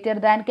 is greater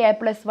than K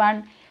plus 1.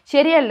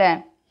 ശരിയല്ലേ?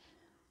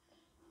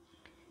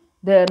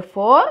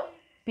 Therefore,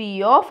 P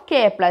of k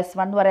plus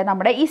 1 എന്ന് പറയുന്നത്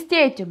നമ്മുടെ ഈ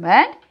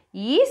സ്റ്റേറ്റ്മെൻറ്റ്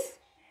ഈസ്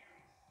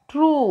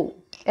ട്രൂ.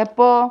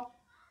 എപ്പോൾ?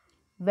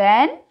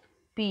 when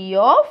P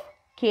of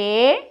k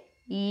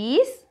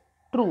is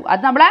true.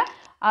 അത് നമ്മൾ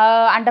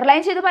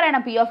അണ്ടർലൈൻ ചെയ്ത്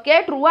പറയണം. P of k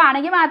ട്രൂ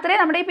ആണെങ്കിൽ മാത്രമേ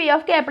നമ്മുടെ ഈ P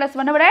of k plus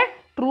 1 ഇവിടെ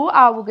ട്രൂ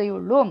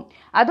ആവുകയുള്ളൂ.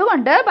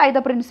 അതുകൊണ്ട് by the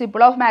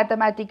principle of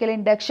mathematical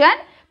induction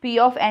P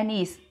of n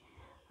is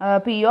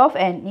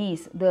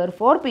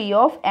therefore P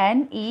of n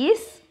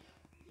is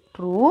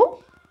true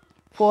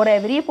for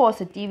every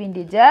positive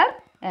integer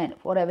n.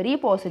 For every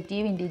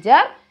positive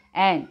integer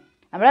n.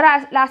 നമ്മൾ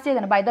last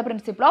ചെയ്തതാണ് by the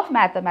principle of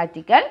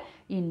mathematical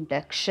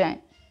induction.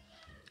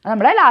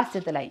 നമ്മുടെ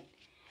ലാസ്റ്റത്തെ line.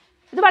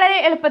 ഇത് വളരെ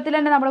എളുപ്പത്തിൽ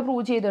തന്നെ നമ്മൾ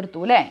prove ചെയ്തെടുത്തു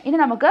അല്ലേ? ഇനി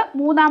നമുക്ക്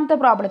മൂന്നാമത്തെ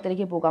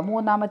പ്രോബ്ലത്തിലേക്ക് പോകാം.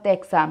 മൂന്നാമത്തെ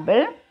എക്സാമ്പിൾ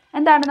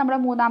എന്താണ്? നമ്മുടെ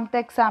മൂന്നാമത്തെ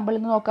എക്സാമ്പിൾ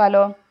എന്ന്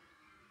നോക്കാമല്ലോ.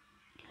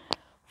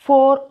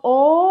 For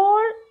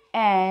all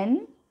n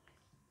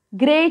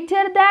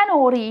greater than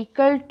or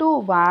equal to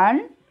 1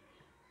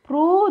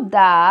 prove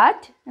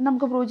that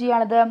നമുക്ക് പ്രൂവ്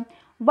ചെയ്യാനുള്ളത്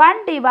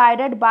 1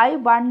 divided by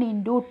 1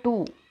 into 2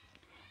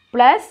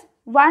 plus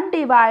 1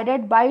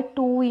 divided by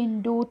 2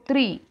 into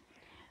 3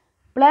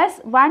 plus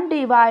 1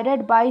 divided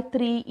by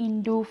 3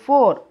 into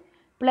 4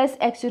 plus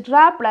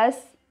etc plus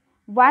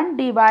 1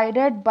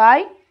 divided by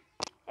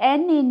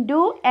n into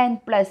n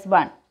plus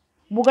 1.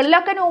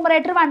 മുകളിലൊക്കെ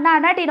numerator 1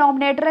 ആണ്,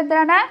 denominator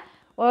എന്താണ്?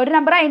 ഒരു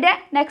number അതിൻ്റെ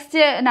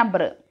next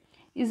number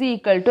is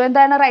equal to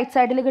എന്താണ് right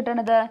സൈഡിൽ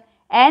കിട്ടുന്നത്?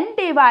 n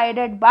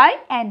divided by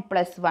n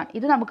plus 1.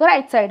 ഇത് നമുക്ക്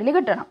റൈറ്റ് സൈഡിൽ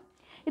കിട്ടണം.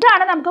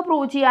 ഇതാണ് നമുക്ക്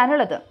പ്രൂവ്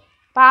ചെയ്യാനുള്ളത്.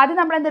 അപ്പോൾ ആദ്യം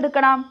നമ്മൾ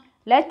എന്തെടുക്കണം?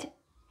 Let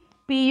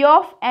P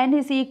of n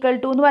is equal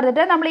to എന്ന്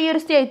പറഞ്ഞിട്ട് നമ്മൾ ഈ ഒരു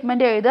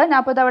സ്റ്റേറ്റ്മെൻറ്റ് എഴുതുക. ഞാൻ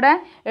അപ്പോൾ അതവിടെ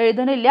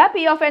എഴുതുന്നില്ല.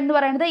 P of n എന്ന്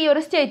പറയുന്നത് ഈ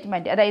ഒരു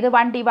സ്റ്റേറ്റ്മെൻറ്റ്, അതായത്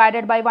 1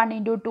 ഡിവൈഡഡ് ബൈ 1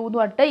 ഇൻറ്റു 2 എന്ന്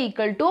പറഞ്ഞിട്ട്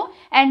equal to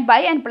n by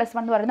n plus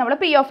 1 എന്ന് പറയുന്നത് നമ്മൾ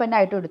P of n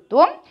ആയിട്ട്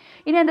എടുത്തു.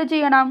 ഇനി എന്താ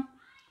ചെയ്യണം?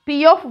 P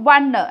of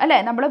 1 അല്ലേ,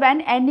 നമ്മൾ when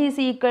n is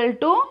equal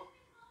to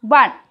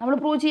 1 നമ്മൾ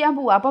പ്രൂവ് ചെയ്യാൻ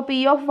പോവുക. അപ്പോൾ P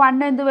of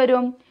 1 എന്ത്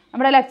വരും?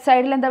 നമ്മുടെ ലെഫ്റ്റ്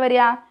സൈഡിൽ എന്താ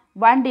വരിക?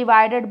 1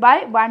 ഡിവൈഡഡ് ബൈ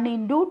 1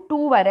 ഇൻറ്റു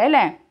 2 വരെ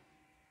അല്ലേ?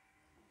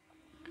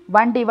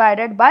 1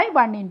 ഡിവൈഡഡ് ബൈ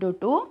 1 ഇൻറ്റു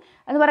 2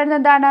 എന്ന് പറയുന്നത്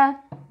എന്താണ്?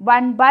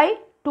 1 ബൈ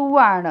 2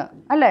 ആണ്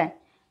അല്ലേ?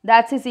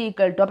 That's is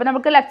equal to. അപ്പോൾ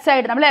നമുക്ക് ലെഫ്റ്റ്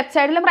സൈഡ് നമ്മൾ ലെഫ്റ്റ്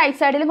സൈഡിലും റൈറ്റ്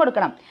സൈഡിലും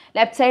കൊടുക്കണം.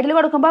 ലെഫ്റ്റ് സൈഡിൽ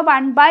കൊടുക്കുമ്പോൾ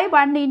 1 ബൈ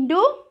 1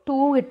 ഇൻറ്റു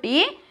 2 കിട്ടി.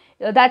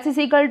 That's is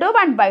equal to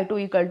 1 by 2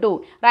 equal to.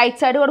 Right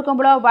side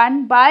കൊടുക്കുമ്പോഴോ 1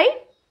 by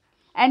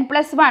n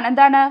plus 1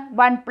 എന്താണ്?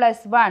 1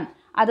 പ്ലസ് 1.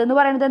 അതെന്ന്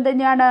പറയുന്നത് എന്ത്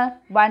തന്നെയാണ്?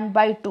 1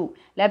 ബൈ 2.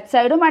 ലെഫ്റ്റ്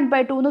സൈഡും 1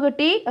 ബൈ 2 എന്ന്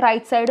കിട്ടി,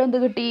 റൈറ്റ് സൈഡും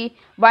എന്ത് കിട്ടി?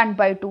 1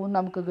 ബൈ 2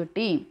 നമുക്ക്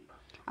കിട്ടി.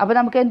 അപ്പോൾ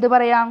നമുക്ക് എന്ത്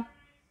പറയാം?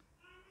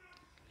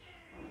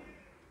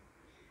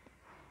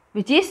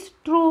 വിച്ച് ഈസ്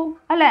ട്രൂ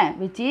അല്ലേ?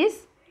 Which is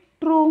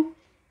true.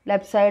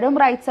 ലെഫ്റ്റ് സൈഡും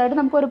റൈറ്റ് സൈഡും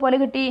നമുക്ക് ഒരുപോലെ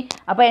കിട്ടി.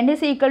 അപ്പോൾ n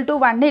is equal to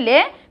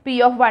 1 P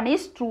of 1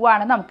 is true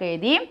ആണ് നമുക്ക്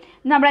എഴുതി.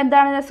 നമ്മൾ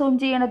എന്താണ് അസ്യൂം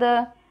ചെയ്യണത്?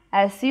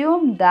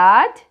 Assume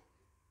that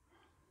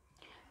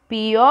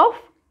P of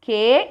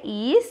k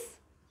is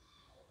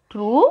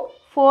true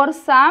for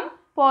some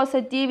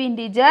positive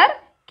integer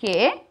k,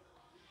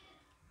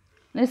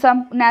 some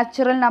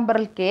natural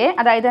നമ്പറിൽ k,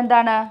 അതായത്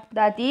എന്താണ്?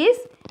 That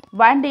is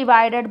 1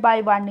 divided by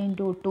 1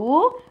 into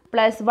 2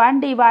 plus 1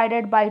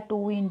 divided by 2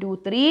 into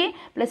 3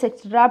 plus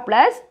etc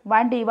plus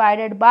 1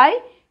 divided by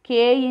k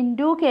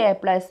into k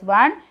plus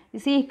 1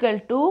 is equal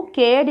to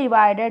k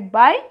divided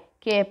by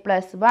k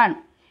plus 1.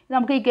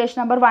 നമുക്ക് equation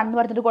number 1 എന്ന്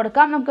പറഞ്ഞിട്ട്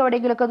കൊടുക്കാം. നമുക്ക്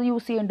എവിടെയെങ്കിലുമൊക്കെ അത്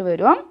യൂസ് ചെയ്യേണ്ടി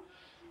വരും.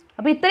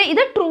 അപ്പോൾ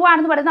ഇത് ട്രൂ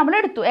ആണെന്ന് പറയുന്നത് നമ്മൾ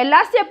എടുത്തു. എല്ലാ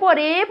സ്റ്റെപ്പും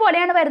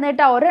ഒരേപോലെയാണ് വരുന്നത്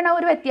കേട്ടോ, ഒരെണ്ണം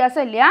ഒരു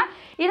വ്യത്യാസമില്ല.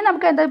 ഇനി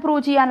നമുക്ക് എന്താ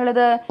പ്രൂവ്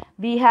ചെയ്യാനുള്ളത്?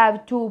 We have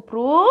to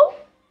prove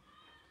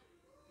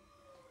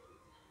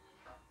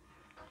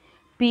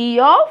P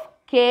of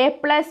k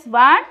plus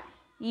 1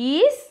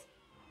 is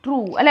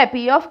true അല്ലേ? P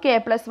of k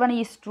plus 1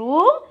 is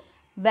true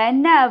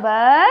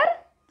whenever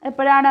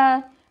എപ്പോഴാണ്?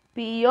 P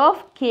of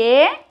k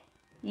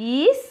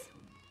is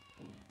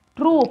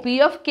true. P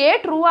of k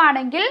true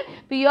ആണെങ്കിൽ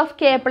P of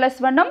k plus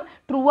 1ഉം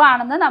true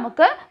ആണെന്ന്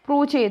നമുക്ക്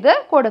prove ചെയ്ത്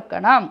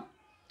കൊടുക്കണം.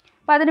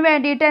 അപ്പോൾ അതിന്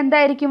വേണ്ടിയിട്ട്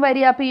എന്തായിരിക്കും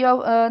വരിക? P of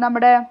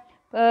നമ്മുടെ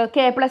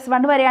k plus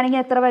 1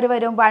 വരികയാണെങ്കിൽ എത്ര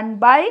വരും? 1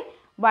 by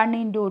 1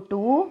 into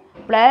 2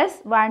 plus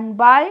 1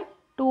 by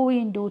 2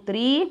 into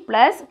 3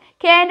 plus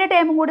കെൻ്റെ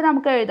ടേമും കൂടി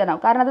നമുക്ക് എഴുതണം,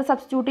 കാരണം അത്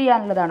substitute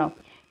ചെയ്യാനുള്ളതാണോ.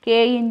 k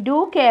into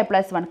k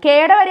plus 1.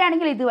 കെയുടെ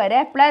വരെയാണെങ്കിൽ ഇതുവരെ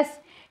പ്ലസ്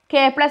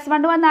k പ്ലസ്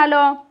 1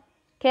 വന്നാലോ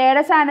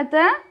കെയുടെ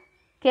സ്ഥാനത്ത്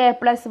k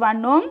പ്ലസ്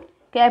 1ഉം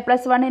k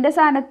പ്ലസ് 1ൻ്റെ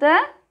സ്ഥാനത്ത്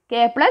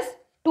k പ്ലസ്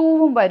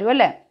 2ഉം വരും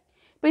അല്ലേ?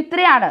 അപ്പോൾ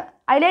ഇത്രയാണ്.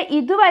 അതിൽ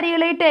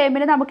ഇതുവരെയുള്ള ഈ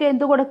ടേമിന് നമുക്ക്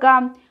എന്ത്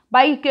കൊടുക്കാം?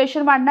 ബൈ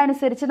ഇക്വേഷൻ 1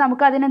 അനുസരിച്ച്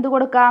നമുക്ക് അതിനെന്ത്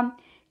കൊടുക്കാം?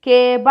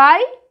 k ബൈ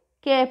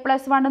k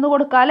പ്ലസ് 1 എന്ന്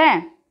കൊടുക്കാം അല്ലേ?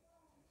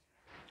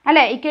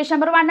 അല്ലേ? ഇക്വേഷൻ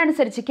നമ്പർ 1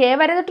 അനുസരിച്ച് കെ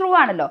വരെ ട്രൂ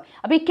ആണല്ലോ.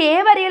 അപ്പോൾ ഈ കെ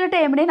വരെയുള്ള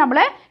ടേമിനെ നമ്മൾ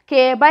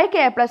കെ ബൈ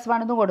കെ പ്ലസ്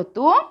 1 എന്ന്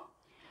കൊടുത്തു.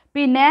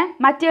 പിന്നെ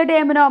മറ്റേ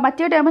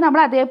ടേം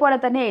നമ്മൾ അതേപോലെ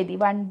തന്നെ എഴുതി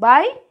 1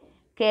 by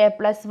K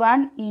plus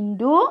 1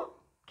 into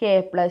K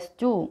plus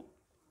 2.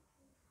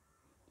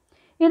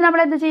 ഇനി നമ്മൾ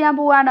എന്ത് ചെയ്യാൻ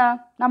പോവാണ്?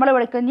 നമ്മൾ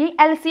ഇവിടെ ഇനി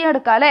എൽ സി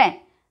എടുക്കാം അല്ലേ?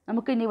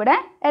 നമുക്ക് ഇനി ഇവിടെ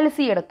എൽ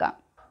സി എടുക്കാം.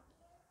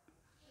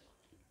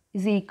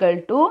 ഇസ് ഈക്വൽ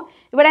ടു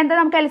ഇവിടെ എന്താ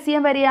നമുക്ക് എൽ സി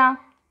എം വരിക?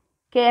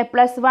 K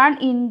plus 1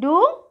 into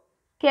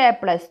K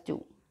plus 2.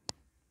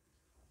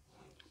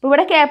 അപ്പോൾ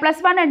ഇവിടെ കെ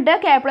പ്ലസ് 1 ഉണ്ട്,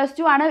 കെ പ്ലസ്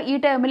 2 ആണ് ഈ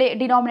ടേമിൽ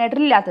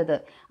ഡിനോമിനേറ്ററിൽ ഇല്ലാത്തത്.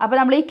 അപ്പോൾ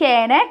നമ്മൾ ഈ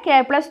കെനെ കെ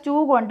പ്ലസ് 2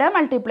 കൊണ്ട്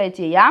മൾട്ടിപ്ലൈ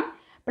ചെയ്യാം.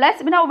 പ്ലസ്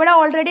പിന്നെ ഇവിടെ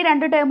ഓൾറെഡി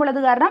 2 ടേം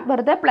ഉള്ളത് കാരണം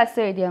വെറുതെ പ്ലസ്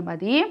എഴുതിയാൽ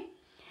മതി.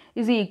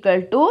 ഇസ്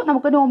ഈക്വൽ ടു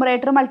നമുക്ക്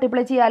ന്യൂമറേറ്റർ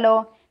മൾട്ടിപ്ലൈ ചെയ്യാമല്ലോ.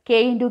 K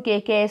into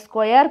K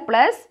square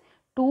plus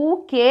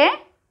 2k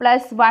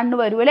plus 1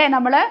 വരും അല്ലേ?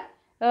 നമ്മൾ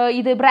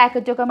ഇത്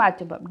ബ്രാക്കറ്റൊക്കെ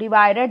മാറ്റുമ്പം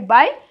ഡിവൈഡഡ്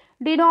ബൈ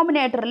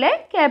ഡിനോമിനേറ്ററിൽ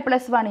K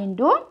plus 1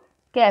 into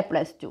K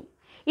plus 2.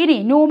 ഇനി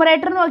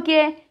ന്യൂമറേറ്റർ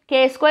നോക്കിയേ,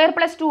 K square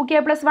plus 2k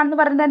plus 1 എന്ന്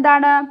പറയുന്നത്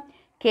എന്താണ്?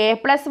 K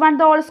plus 1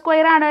 the whole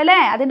square ആണ് അല്ലേ?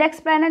 അതിൻ്റെ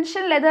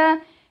എക്സ്പ്ലനേഷൻ ഇത്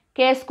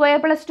K square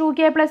plus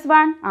 2k plus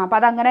 1. അപ്പോൾ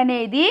അതങ്ങനെ തന്നെ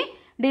എഴുതി.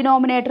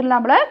 ഡിനോമിനേറ്ററിൽ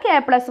നമ്മൾ K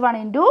plus 1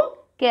 into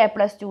K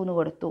plus 2 എന്ന്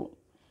കൊടുത്തു.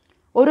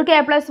 ഒരു കെ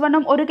പ്ലസ്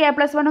 1ഉം ഒരു കെ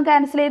പ്ലസ് 1ഉം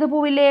ക്യാൻസൽ ചെയ്ത്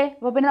പോവില്ലേ?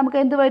 അപ്പോൾ പിന്നെ നമുക്ക്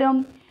എന്ത് വരും?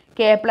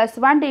 K plus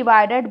 1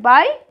 divided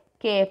by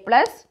K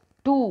plus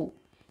 2.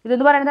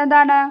 ഇതെന്ന് പറയുന്നത്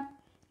എന്താണ്?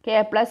 K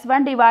plus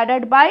 1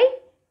 divided by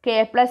K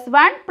plus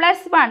 1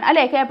 plus 1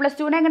 അല്ലേ? കെ പ്ലസ്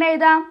 2നെ എങ്ങനെ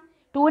എഴുതാം?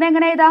 2നെ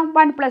എങ്ങനെ എഴുതാം?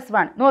 1 പ്ലസ്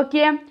 1.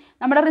 നോക്കിയേ,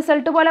 നമ്മുടെ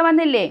റിസൾട്ട് പോലെ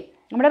വന്നില്ലേ?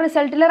 നമ്മുടെ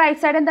റിസൾട്ടിൽ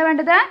റൈറ്റ് സൈഡ് എന്താ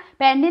വേണ്ടത്?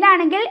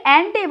 പെന്നിനാണെങ്കിൽ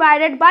n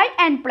divided by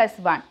n plus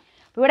 1.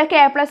 ഇവിടെ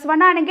കെ പ്ലസ്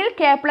 1 ആണെങ്കിൽ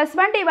K plus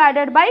 1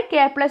 divided by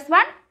K plus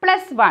 1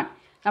 plus 1.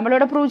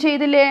 നമ്മളിവിടെ പ്രൂവ്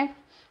ചെയ്തില്ലേ?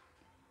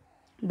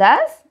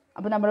 ദസ്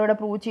അപ്പോൾ നമ്മളിവിടെ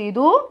പ്രൂവ്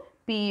ചെയ്തു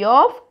P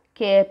of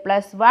K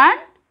plus 1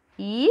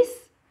 is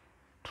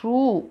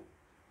true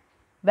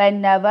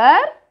whenever,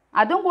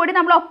 അതും കൂടി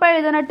നമ്മൾ ഒപ്പം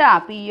എഴുതണം കേട്ടോ.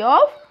 P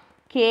of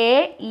K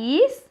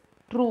is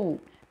true.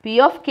 P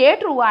of K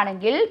true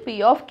ആണെങ്കിൽ P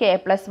of K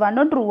plus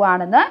 1ഉം true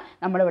ആണെന്ന്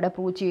നമ്മളിവിടെ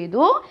പ്രൂവ്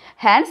ചെയ്തു.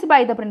 Hence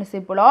by the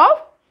principle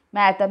of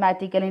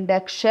mathematical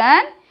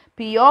induction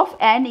P of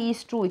N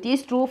is true. It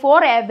is true for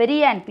every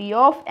N. P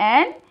of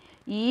N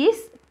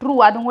is true,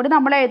 അതും കൂടി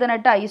നമ്മൾ എഴുതണം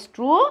കേട്ടോ. Is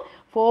true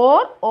for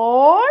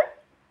all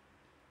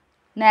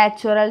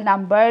natural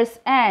numbers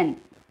n.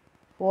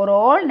 For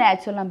all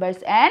natural numbers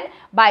n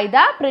by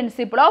the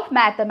principle of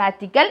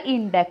mathematical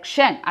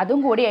induction. അതും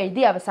കൂടി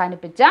എഴുതി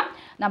അവസാനിപ്പിച്ച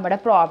നമ്മുടെ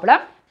problem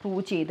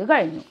prove ചെയ്ത്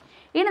കഴിഞ്ഞു.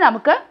 ഇനി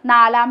നമുക്ക്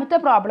നാലാമത്തെ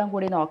പ്രോബ്ലം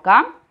കൂടി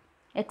നോക്കാം.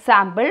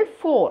 എക്സാമ്പിൾ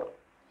 4.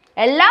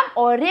 എല്ലാം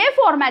ഒരേ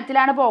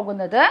ഫോർമാറ്റിലാണ്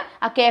പോകുന്നത്.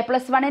 ആ കെ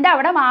പ്ലസ് 1ൻ്റെ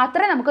അവിടെ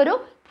മാത്രമേ നമുക്കൊരു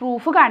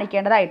പ്രൂഫ്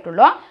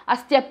കാണിക്കേണ്ടതായിട്ടുള്ളൂ. ആ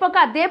സ്റ്റെപ്പൊക്കെ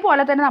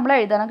അതേപോലെ തന്നെ നമ്മൾ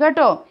എഴുതണം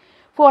കേട്ടോ.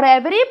 For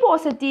every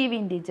positive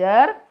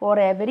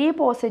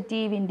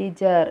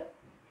integer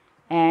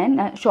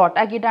and short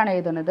ആക്കിയിട്ടാണ്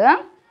എഴുതുന്നത്.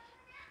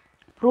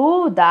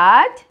 പ്രൂവ്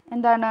ദാറ്റ്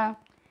എന്താണ്?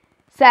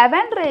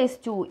 7 raised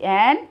to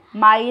n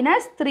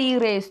minus 3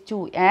 raised to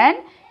n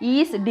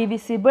is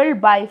divisible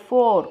by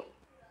 4.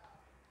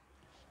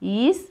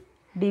 Is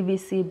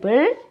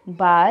divisible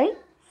by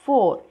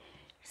 4.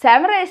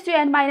 7 raised to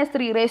n minus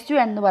 3 raised to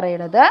n എന്ന്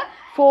പറയുന്നത്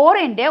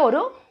 4ൻ്റെ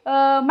ഒരു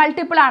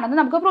മൾട്ടിപ്പിൾ ആണെന്ന്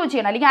നമുക്ക് പ്രൂവ്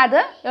ചെയ്യണം, അല്ലെങ്കിൽ അത്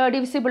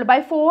ഡിവിസിബിൾ ബൈ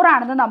 4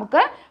 ആണെന്ന്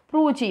നമുക്ക്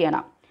പ്രൂവ്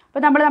ചെയ്യണം.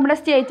 അപ്പോൾ നമ്മൾ നമ്മുടെ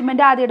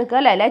സ്റ്റേറ്റ്മെൻറ്റ് ആദ്യം എടുക്കുക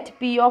അല്ലേ. ലെറ്റ്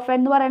പി ഓഫ് എൻ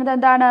എന്ന് പറയുന്നത്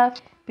എന്താണ്?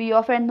 പി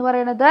ഓഫ് എൻ എന്ന്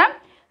പറയുന്നത്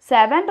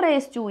 7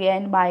 raised to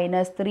n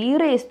minus 3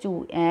 raised to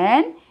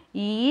n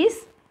is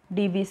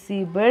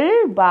divisible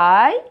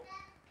by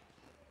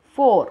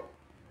 4.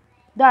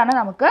 ഇതാണ്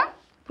നമുക്ക്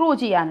പ്രൂവ്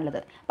ചെയ്യാനുള്ളത്.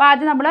 അപ്പോൾ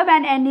ആദ്യം നമ്മൾ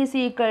when n is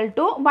equal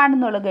to 1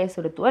 എന്നുള്ള കേസ്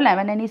എടുത്തു അല്ലേ.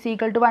 when n is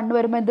equal to 1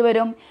 വരുമ്പോൾ എന്ത്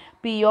വരും?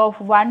 P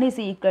of 1 is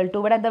equal to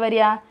ഇവിടെ എന്താ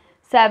വരിക?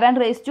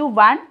 7 raised to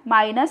 1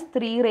 minus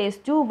 3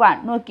 raised to 1.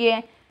 നോക്കിയേ,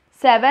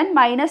 7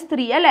 minus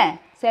 3 അല്ലേ.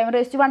 7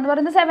 raised to 1 എന്ന്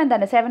പറയുന്നത് 7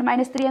 തന്നെ. 7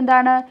 minus 3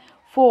 എന്താണ്?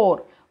 4.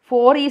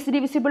 4 is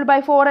divisible by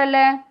 4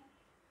 അല്ലേ.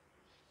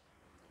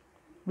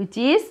 which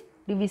is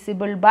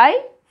divisible by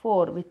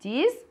 4. which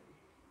is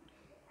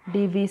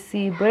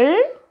divisible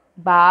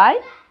by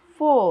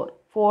 4.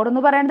 4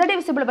 എന്ന് പറയുന്നത്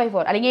divisible by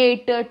 4. അല്ലെങ്കിൽ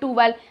 8,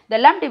 12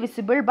 ഇതെല്ലാം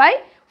divisible by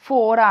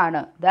 4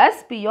 ആണ്. thus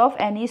P of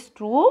n is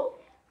true.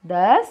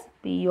 thus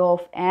P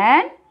of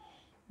n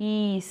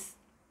is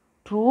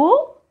true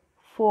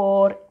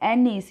for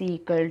n is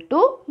equal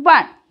to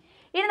 1.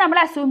 ഇനി നമ്മൾ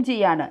assume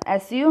ചെയ്യാണ്.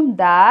 Assume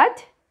that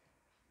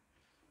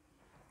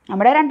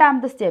നമ്മുടെ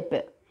രണ്ടാമത്തെ സ്റ്റെപ്പ്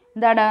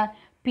എന്താണ്?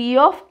 P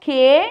of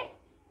K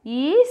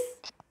is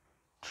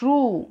true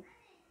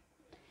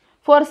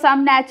for some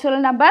natural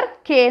number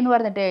K എന്ന്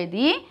പറഞ്ഞിട്ട്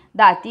എഴുതി.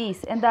 That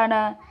is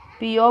എന്താണ്?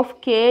 P of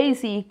K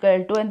is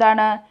equal to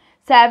എന്താണ്?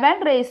 7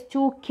 raised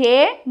to k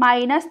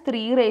minus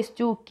 3 raised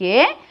to k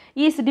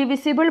is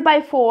divisible by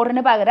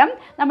 4ന് പകരം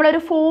നമ്മളൊരു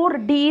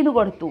 4d എന്ന്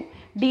കൊടുത്തു.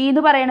 d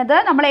എന്ന് പറയുന്നത്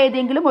നമ്മൾ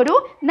ഏതെങ്കിലും ഒരു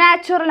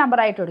നാച്ചുറൽ നമ്പർ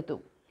ആയിട്ട് എടുത്തു.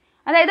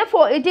 അതായത്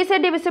it is A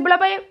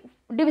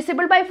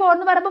divisible by 4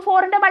 എന്ന് പറയുമ്പോൾ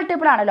 4ൻ്റെ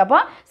മൾട്ടിപ്പിൾ ആണല്ലോ.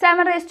 അപ്പോൾ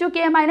 7 raised to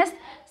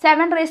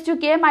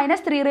k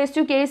minus 3 raised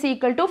to k is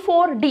equal to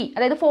 4d,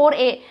 അതായത്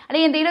 4a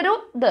അല്ലെങ്കിൽ എന്തെങ്കിലും ഒരു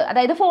ഇത്,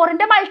 അതായത്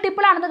 4ൻ്റെ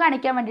മൾട്ടിപ്പിൾ ആണെന്ന്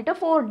കാണിക്കാൻ വേണ്ടിയിട്ട്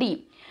 4d.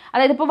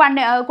 അതായത് ഇപ്പോൾ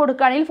 1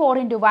 കൊടുക്കുകയാണെങ്കിൽ 4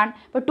 into 1,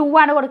 ഇപ്പോൾ 2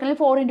 ആണ് കൊടുക്കുകയാണെങ്കിൽ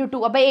 4 into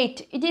 2, അപ്പോൾ 8.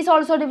 It is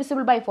also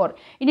divisible by 4.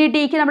 ഇനി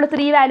ഡിക്ക് നമ്മൾ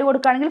 3 വാല്യൂ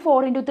കൊടുക്കുകയാണെങ്കിൽ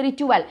 4 into 3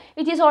 12.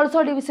 It is also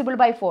divisible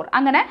by 4.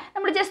 അങ്ങനെ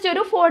നമ്മൾ ജസ്റ്റ്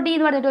ഒരു 4D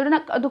എന്ന് പറഞ്ഞിട്ട് ഒരു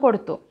ഇത്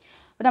കൊടുത്തു.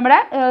 അപ്പോൾ നമ്മുടെ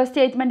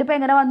സ്റ്റേറ്റ്മെൻറ്റ് ഇപ്പോൾ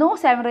എങ്ങനെ വന്നു?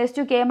 7 raised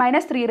to k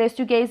minus 3 raised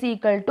to k is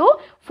equal to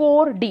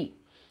 4D.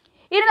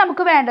 ഇനി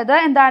നമുക്ക് വേണ്ടത്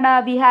എന്താണ്?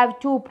 we have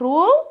to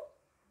prove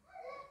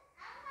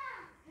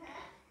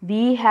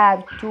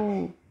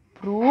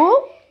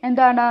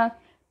എന്താണ്?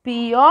 p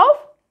of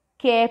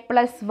k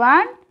plus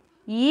 1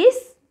 is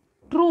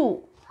true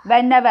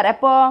whenever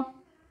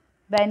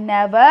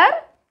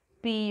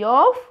p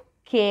of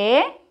k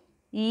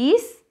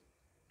is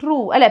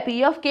true അല്ലേ? p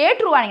of k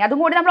true ആണെങ്കിൽ അതും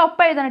കൂടി നമ്മൾ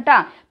ഒപ്പം എഴുതണം കേട്ടോ.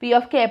 p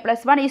of k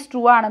plus 1 is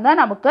true ആണെന്ന്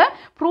നമുക്ക്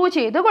പ്രൂവ്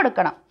ചെയ്ത്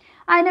കൊടുക്കണം.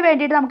 അതിന്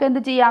വേണ്ടിയിട്ട് നമുക്ക്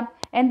എന്ത് ചെയ്യാം?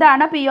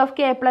 എന്താണ് p of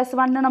k plus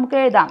 1 എന്ന് നമുക്ക്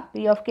എഴുതാം. p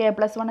of k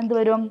plus 1 എന്ത്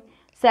വരും?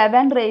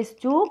 7 raised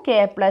to k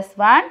plus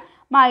 1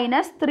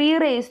 minus 3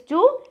 raised to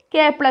k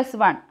plus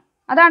 1.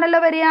 അതാണല്ലോ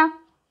വരിക.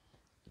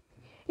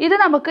 ഇത്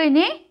നമുക്ക്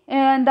ഇനി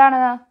എന്താണ്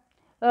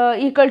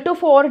ഈക്വൽ ടു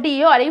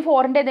 4Dയോ അല്ലെങ്കിൽ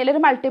 4ൻ്റെ എന്തെങ്കിലും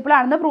ഒരു മൾട്ടിപ്പിൾ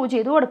ആണെന്ന് പ്രൂവ്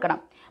ചെയ്ത് കൊടുക്കണം.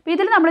 അപ്പോൾ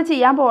ഇതിൽ നമ്മൾ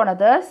ചെയ്യാൻ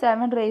പോകുന്നത്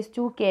 7 raised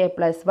to k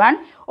plus 1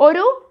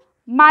 ഒരു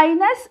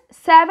minus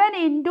 7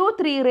 into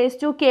 3 raised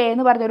to k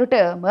എന്ന് പറഞ്ഞൊരു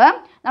ടേം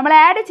നമ്മൾ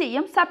ആഡ്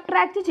ചെയ്യും,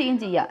 സബ്ട്രാക്റ്റ് ചെയ്യും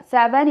ചെയ്യുക.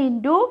 7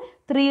 into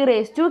 3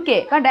 raised to k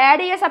കണ്ട്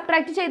ആഡ് ചെയ്യുക,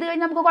 സബ്ട്രാക്റ്റ് ചെയ്ത്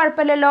കഴിഞ്ഞാൽ നമുക്ക്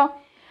കുഴപ്പമില്ലല്ലോ,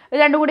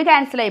 രണ്ടും കൂടി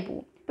ക്യാൻസലായി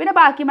പോകും. പിന്നെ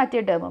ബാക്കി മറ്റേ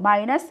term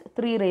minus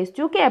 3 raised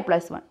to k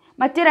plus 1.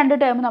 മറ്റ് രണ്ട്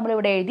ടേം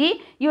നമ്മളിവിടെ എഴുതി.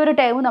 ഈ ഒരു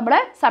ടേം നമ്മൾ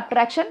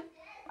സബ്ട്രാക്ഷൻ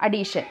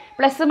അഡീഷൻ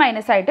പ്ലസ്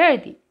മൈനസ് ആയിട്ട്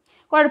എഴുതി.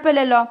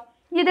 കുഴപ്പമില്ലല്ലോ.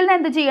 ഇതിൽ നിന്ന്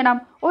എന്ത് ചെയ്യണം?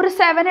 ഒരു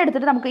 7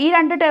 എടുത്തിട്ട് നമുക്ക് ഈ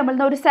രണ്ട് ടേമിൽ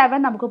നിന്ന് ഒരു 7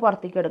 നമുക്ക്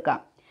പുറത്തേക്ക് എടുക്കാം.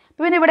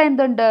 പിന്നെ ഇവിടെ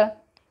എന്തുണ്ട്?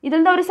 ഇതിൽ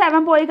നിന്ന് ഒരു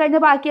 7 പോയി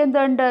കഴിഞ്ഞാൽ ബാക്കി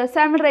എന്തുണ്ട്?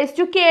 7 raised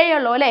to k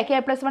ഉള്ളൂ അല്ലേ?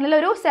 k plus 1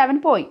 ഒരു 7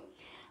 പോയി.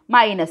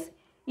 മൈനസ്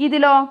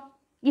ഇതിലോ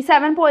ഈ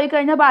 7 പോയി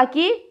കഴിഞ്ഞാൽ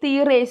ബാക്കി 3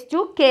 raised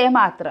to k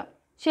മാത്രം.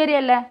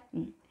 ശരിയല്ലേ?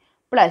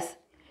 പ്ലസ്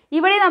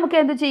ഇവിടെ നമുക്ക്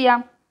എന്ത് ചെയ്യാം?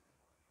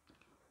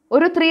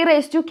 ഒരു 3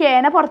 raised to k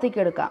പുറത്തേക്ക്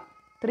എടുക്കാം.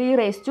 3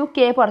 raised to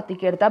k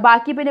പുറത്തേക്ക് എടുത്താൽ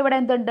ബാക്കി പിന്നെ ഇവിടെ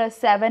എന്തുണ്ട്?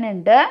 7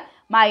 ഉണ്ട്.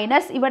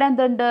 മൈനസ് ഇവിടെ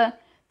എന്തുണ്ട്?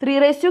 3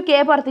 raised to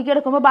k പുറത്തേക്ക്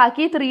എടുക്കുമ്പോൾ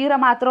ബാക്കി 3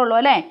 മാത്രമേ ഉള്ളൂ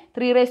അല്ലേ?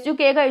 3 raised to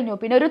k കഴിഞ്ഞു.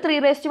 പിന്നെ ഒരു 3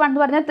 raised to 1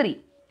 എന്ന് പറഞ്ഞാൽ 3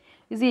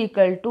 is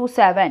equal to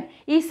 7.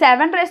 ഈ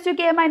 7 raised to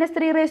k minus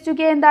 3 raised to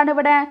k എന്താണ്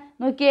ഇവിടെ?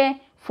 നോക്കിയേ,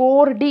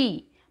 4D.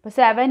 അപ്പോൾ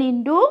 7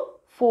 into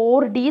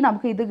 4D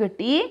നമുക്ക് ഇത്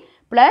കിട്ടി.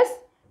 Plus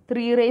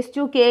 3 raised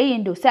to k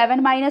into 7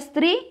 minus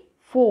 3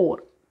 4.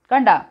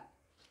 കണ്ടോ?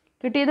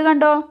 കിട്ടിയത്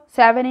കണ്ടോ?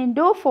 7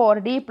 into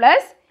 4D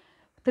plus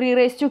 3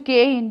 raised to k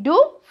into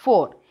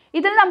 4.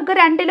 ഇതിൽ നമുക്ക്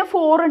രണ്ടിലും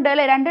 4 ഉണ്ട്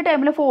അല്ലേ? രണ്ട്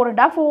ടേമിലും 4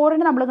 ഉണ്ട്. ആ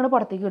 4ന് നമ്മളിങ്ങനെ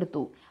പുറത്തേക്ക്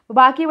എടുത്തു. അപ്പോൾ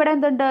ബാക്കി ഇവിടെ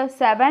എന്തുണ്ട്?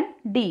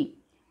 7D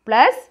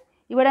പ്ലസ്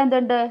ഇവിടെ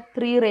എന്തുണ്ട്?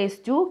 3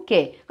 raised to k.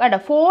 കണ്ടോ?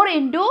 4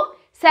 into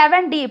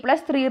 7D plus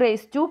 3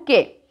 raised to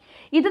k.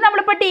 ഇത്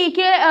നമ്മളിപ്പോൾ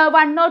ഡിക്ക്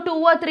 1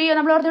 2 3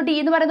 നമ്മൾ പറഞ്ഞു. ഡി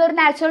എന്ന് പറയുന്നത് ഒരു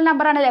നാച്ചുറൽ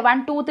നമ്പർ ആണല്ലേ? 1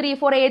 2 3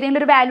 4 ഏതെങ്കിലും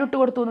ഒരു വാല്യൂ ഇട്ട്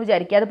കൊടുത്തു എന്ന്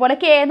വിചാരിക്കുക. അതുപോലെ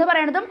കെ എന്ന്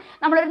പറയുന്നതും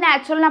നമ്മളൊരു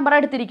നാച്ചുറൽ നമ്പർ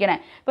എടുത്തിരിക്കണേ.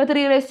 ഇപ്പോൾ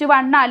 3 raised to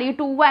 1 അല്ലെങ്കിൽ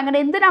 2 അങ്ങനെ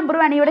എന്ത് നമ്പർ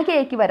വേണമെങ്കിൽ ഇവിടെ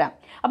കേക്ക് വരാം.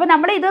 അപ്പോൾ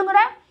നമ്മൾ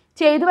ഇതിങ്ങനെ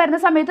ചെയ്തു വരുന്ന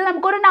സമയത്ത്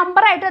നമുക്കൊരു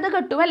നമ്പറായിട്ട് അത്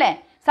കിട്ടും അല്ലേ?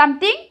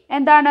 സംതിങ്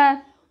എന്താണ്?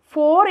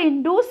 4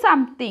 into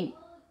സംതിങ്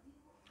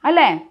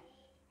അല്ലേ?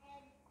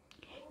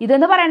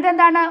 ഇതെന്ന് പറയുന്നത്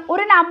എന്താണ്?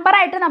 ഒരു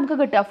നമ്പറായിട്ട് നമുക്ക്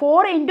കിട്ടുക.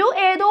 4 into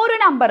ഏതോ ഒരു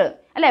നമ്പർ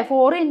അല്ലേ?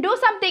 4 into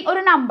സംതിങ്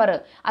ഒരു നമ്പർ.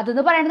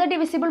 അതെന്ന് പറയുന്നത്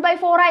ഡിവിസിബിൾ ബൈ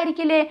 4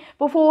 ആയിരിക്കില്ലേ?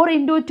 ഇപ്പോൾ 4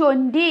 into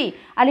 20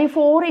 അല്ലെങ്കിൽ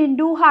 4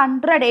 into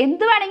 100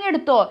 എന്ത് വേണമെങ്കിൽ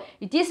എടുത്തോ.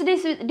 It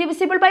is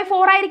divisible by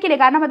 4 ആയിരിക്കില്ലേ?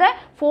 കാരണം അത്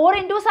 4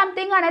 into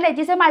സംതിങ് ആണ് അല്ലേ?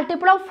 It is A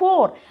multiple of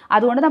 4.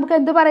 അതുകൊണ്ട് നമുക്ക്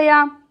എന്ത്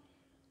പറയാം?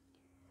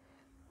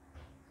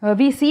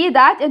 വി സീ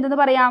ദാറ്റ് എന്തെന്ന്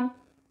പറയാം?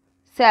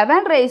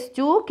 7 raised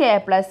to k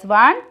plus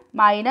 1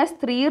 minus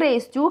 3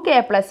 raised to k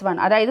plus 1.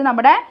 അതായത്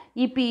നമ്മുടെ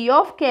ഈ p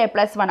of k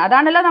plus 1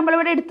 അതാണല്ലോ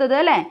നമ്മളിവിടെ എടുത്തത്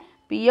അല്ലേ?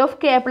 p of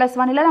k plus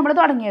 1 നമ്മൾ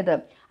തുടങ്ങിയത്.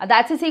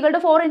 That's is equal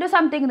to 4 into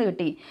something എന്ന്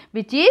കിട്ടി.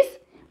 വിച്ച് ഈസ്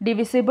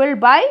ഡിവിസിബിൾ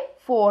ബൈ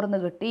 4 എന്ന്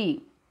കിട്ടി.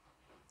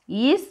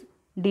 ഈസ്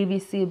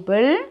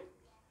ഡിവിസിബിൾ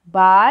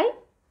ബൈ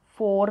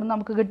 4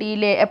 നമുക്ക്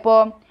കിട്ടിയില്ലേ?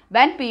 എപ്പോൾ?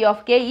 When p of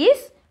k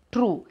is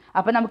true.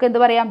 അപ്പോൾ നമുക്ക് എന്ത്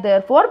പറയാം?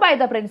 therefore by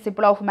the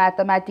principle of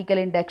mathematical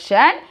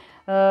induction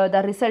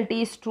the result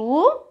is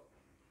true.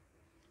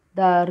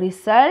 The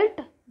result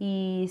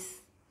is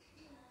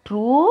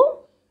true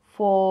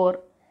for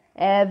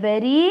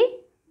every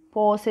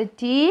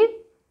positive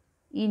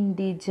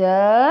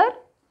integer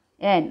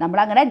n. നമ്മൾ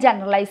അങ്ങനെ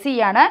ജനറലൈസ്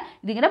ചെയ്യാണ്.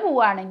 ഇതിങ്ങനെ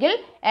പോവുകയാണെങ്കിൽ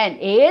n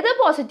ഏത്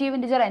പോസിറ്റീവ്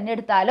ഇൻറ്റിജർ n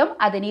എടുത്താലും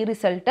അതിന് ഈ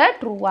റിസൾട്ട്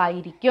ട്രൂ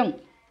ആയിരിക്കും.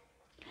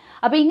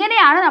 അപ്പോൾ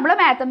ഇങ്ങനെയാണ് നമ്മൾ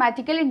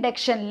മാത്തമാറ്റിക്കൽ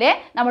ഇൻഡക്ഷനിൽ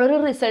നമ്മളൊരു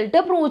റിസൾട്ട്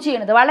പ്രൂവ്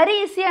ചെയ്യുന്നത്. വളരെ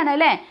ഈസിയാണ്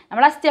അല്ലേ?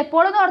 നമ്മൾ ആ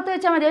സ്റ്റെപ്പുകളൊന്ന് ഓർത്ത്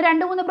വെച്ചാൽ മതി. ഒരു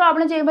 2-3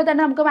 പ്രോബ്ലം ചെയ്യുമ്പോൾ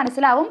തന്നെ നമുക്ക്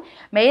മനസ്സിലാവും.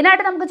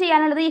 മെയിനായിട്ട് നമുക്ക്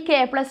ചെയ്യാനുള്ളത് ഈ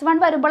k+1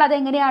 വരുമ്പോൾ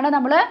അതെങ്ങനെയാണ്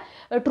നമ്മൾ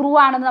ട്രൂ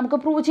ആണെന്ന് നമുക്ക്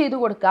പ്രൂവ് ചെയ്ത്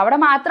കൊടുക്കുക. അവിടെ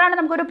മാത്രമാണ്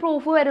നമുക്കൊരു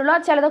പ്രൂഫ് വരുള്ളൂ.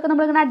 ചിലതൊക്കെ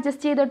നമ്മളിങ്ങനെ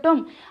അഡ്ജസ്റ്റ് ചെയ്തിട്ടും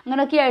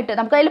അങ്ങനെയൊക്കെ ആയിട്ട്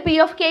നമുക്ക് അതിൽ p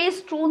of k is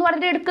true എന്ന്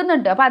പറഞ്ഞിട്ട്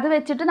എടുക്കുന്നുണ്ട്. അപ്പോൾ അത്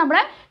വെച്ചിട്ട് നമ്മൾ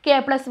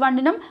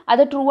k+1നും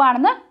അത് ട്രൂ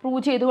ആണെന്ന്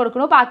പ്രൂവ് ചെയ്ത്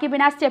കൊടുക്കുന്നു. ബാക്കി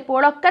പിന്നെ ആ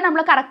സ്റ്റെപ്പുകളൊക്കെ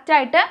നമ്മൾ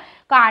കറക്റ്റായിട്ട്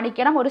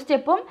കാണിക്കണം, ഒരു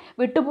സ്റ്റെപ്പും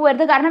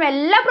വിട്ടുപോകരുത്. കാരണം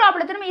എല്ലാ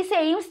പ്രോബ്ലത്തിനും ഈ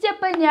സെയിം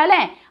സ്റ്റെപ്പ് തന്നെയാണ്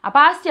അല്ലേ.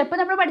 അപ്പോൾ ആ സ്റ്റെപ്പ്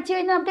നമ്മൾ പഠിച്ചു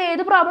കഴിഞ്ഞാൽ നമുക്ക്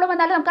ഏത് പ്രോബ്ലം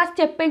വന്നാലും നമുക്ക് ആ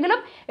സ്റ്റെപ്പെങ്കിലും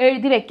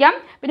എഴുതി വെക്കാം.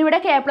 പിന്നെ ഇവിടെ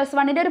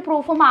K+1 ഒരു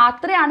പ്രൂഫ്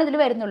മാത്രമാണ് ഇതിൽ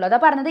വരുന്നുള്ളൂ. അതാ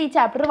പറഞ്ഞത് ഈ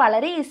ചാപ്റ്റർ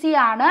വളരെ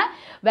ഈസിയാണ്.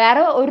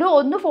 വേറെ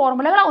ഒന്നും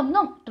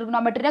ഫോർമുലകളൊന്നും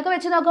ട്രിഗ്നോമെട്രിയൊക്കെ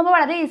വെച്ച് നോക്കുമ്പോൾ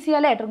വളരെ ഈസി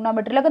അല്ലേ.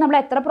 ട്രിഗ്നോമെട്രിയിലൊക്കെ നമ്മൾ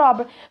എത്ര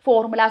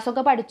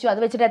ഫോർമുലാസൊക്കെ പഠിച്ചു, അത്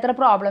വെച്ചിട്ട് എത്ര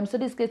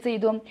പ്രോബ്ലംസ് ഡിസ്കസ്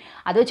ചെയ്തു.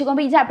 അത് വെച്ച്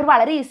നോക്കുമ്പോൾ ഈ ചാപ്റ്റർ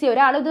വളരെ ഈസി.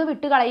 ഒരാൾ ഇത്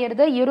വിട്ട്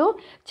കളയരുത് ഈ ഒരു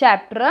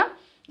ചാപ്റ്റർ.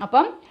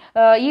 അപ്പം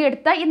ഈ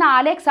എടുത്ത ഈ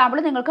 4 എക്സാമ്പിൾ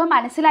നിങ്ങൾക്ക്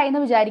മനസ്സിലായി എന്ന്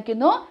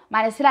വിചാരിക്കുന്നു.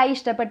 മനസ്സിലായി,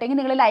 ഇഷ്ടപ്പെട്ടെങ്കിൽ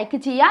നിങ്ങൾ ലൈക്ക്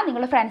ചെയ്യുക,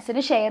 നിങ്ങളുടെ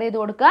ഫ്രണ്ട്സിന് ഷെയർ ചെയ്ത്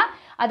കൊടുക്കുക.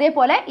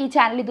 അതേപോലെ ഈ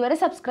ചാനൽ ഇതുവരെ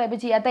സബ്സ്ക്രൈബ്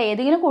ചെയ്യാത്ത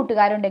ഏതെങ്കിലും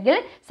കൂട്ടുകാരുണ്ടെങ്കിൽ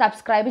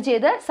സബ്സ്ക്രൈബ്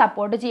ചെയ്ത്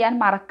സപ്പോർട്ട് ചെയ്യാൻ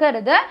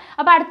മറക്കരുത്.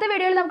 അപ്പോൾ അടുത്ത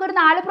വീഡിയോയിൽ നമുക്കൊരു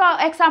 4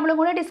 എക്സാമ്പിളും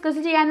കൂടി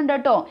ഡിസ്കസ് ചെയ്യാനുണ്ട്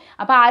കേട്ടോ.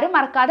 അപ്പോൾ ആരും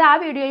മറക്കാതെ ആ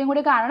വീഡിയോയും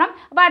കൂടി കാണണം.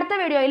 അപ്പോൾ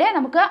അടുത്ത വീഡിയോയിൽ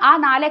നമുക്ക് ആ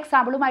 4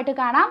 എക്സാമ്പിളുമായിട്ട്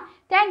കാണാം.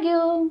 താങ്ക്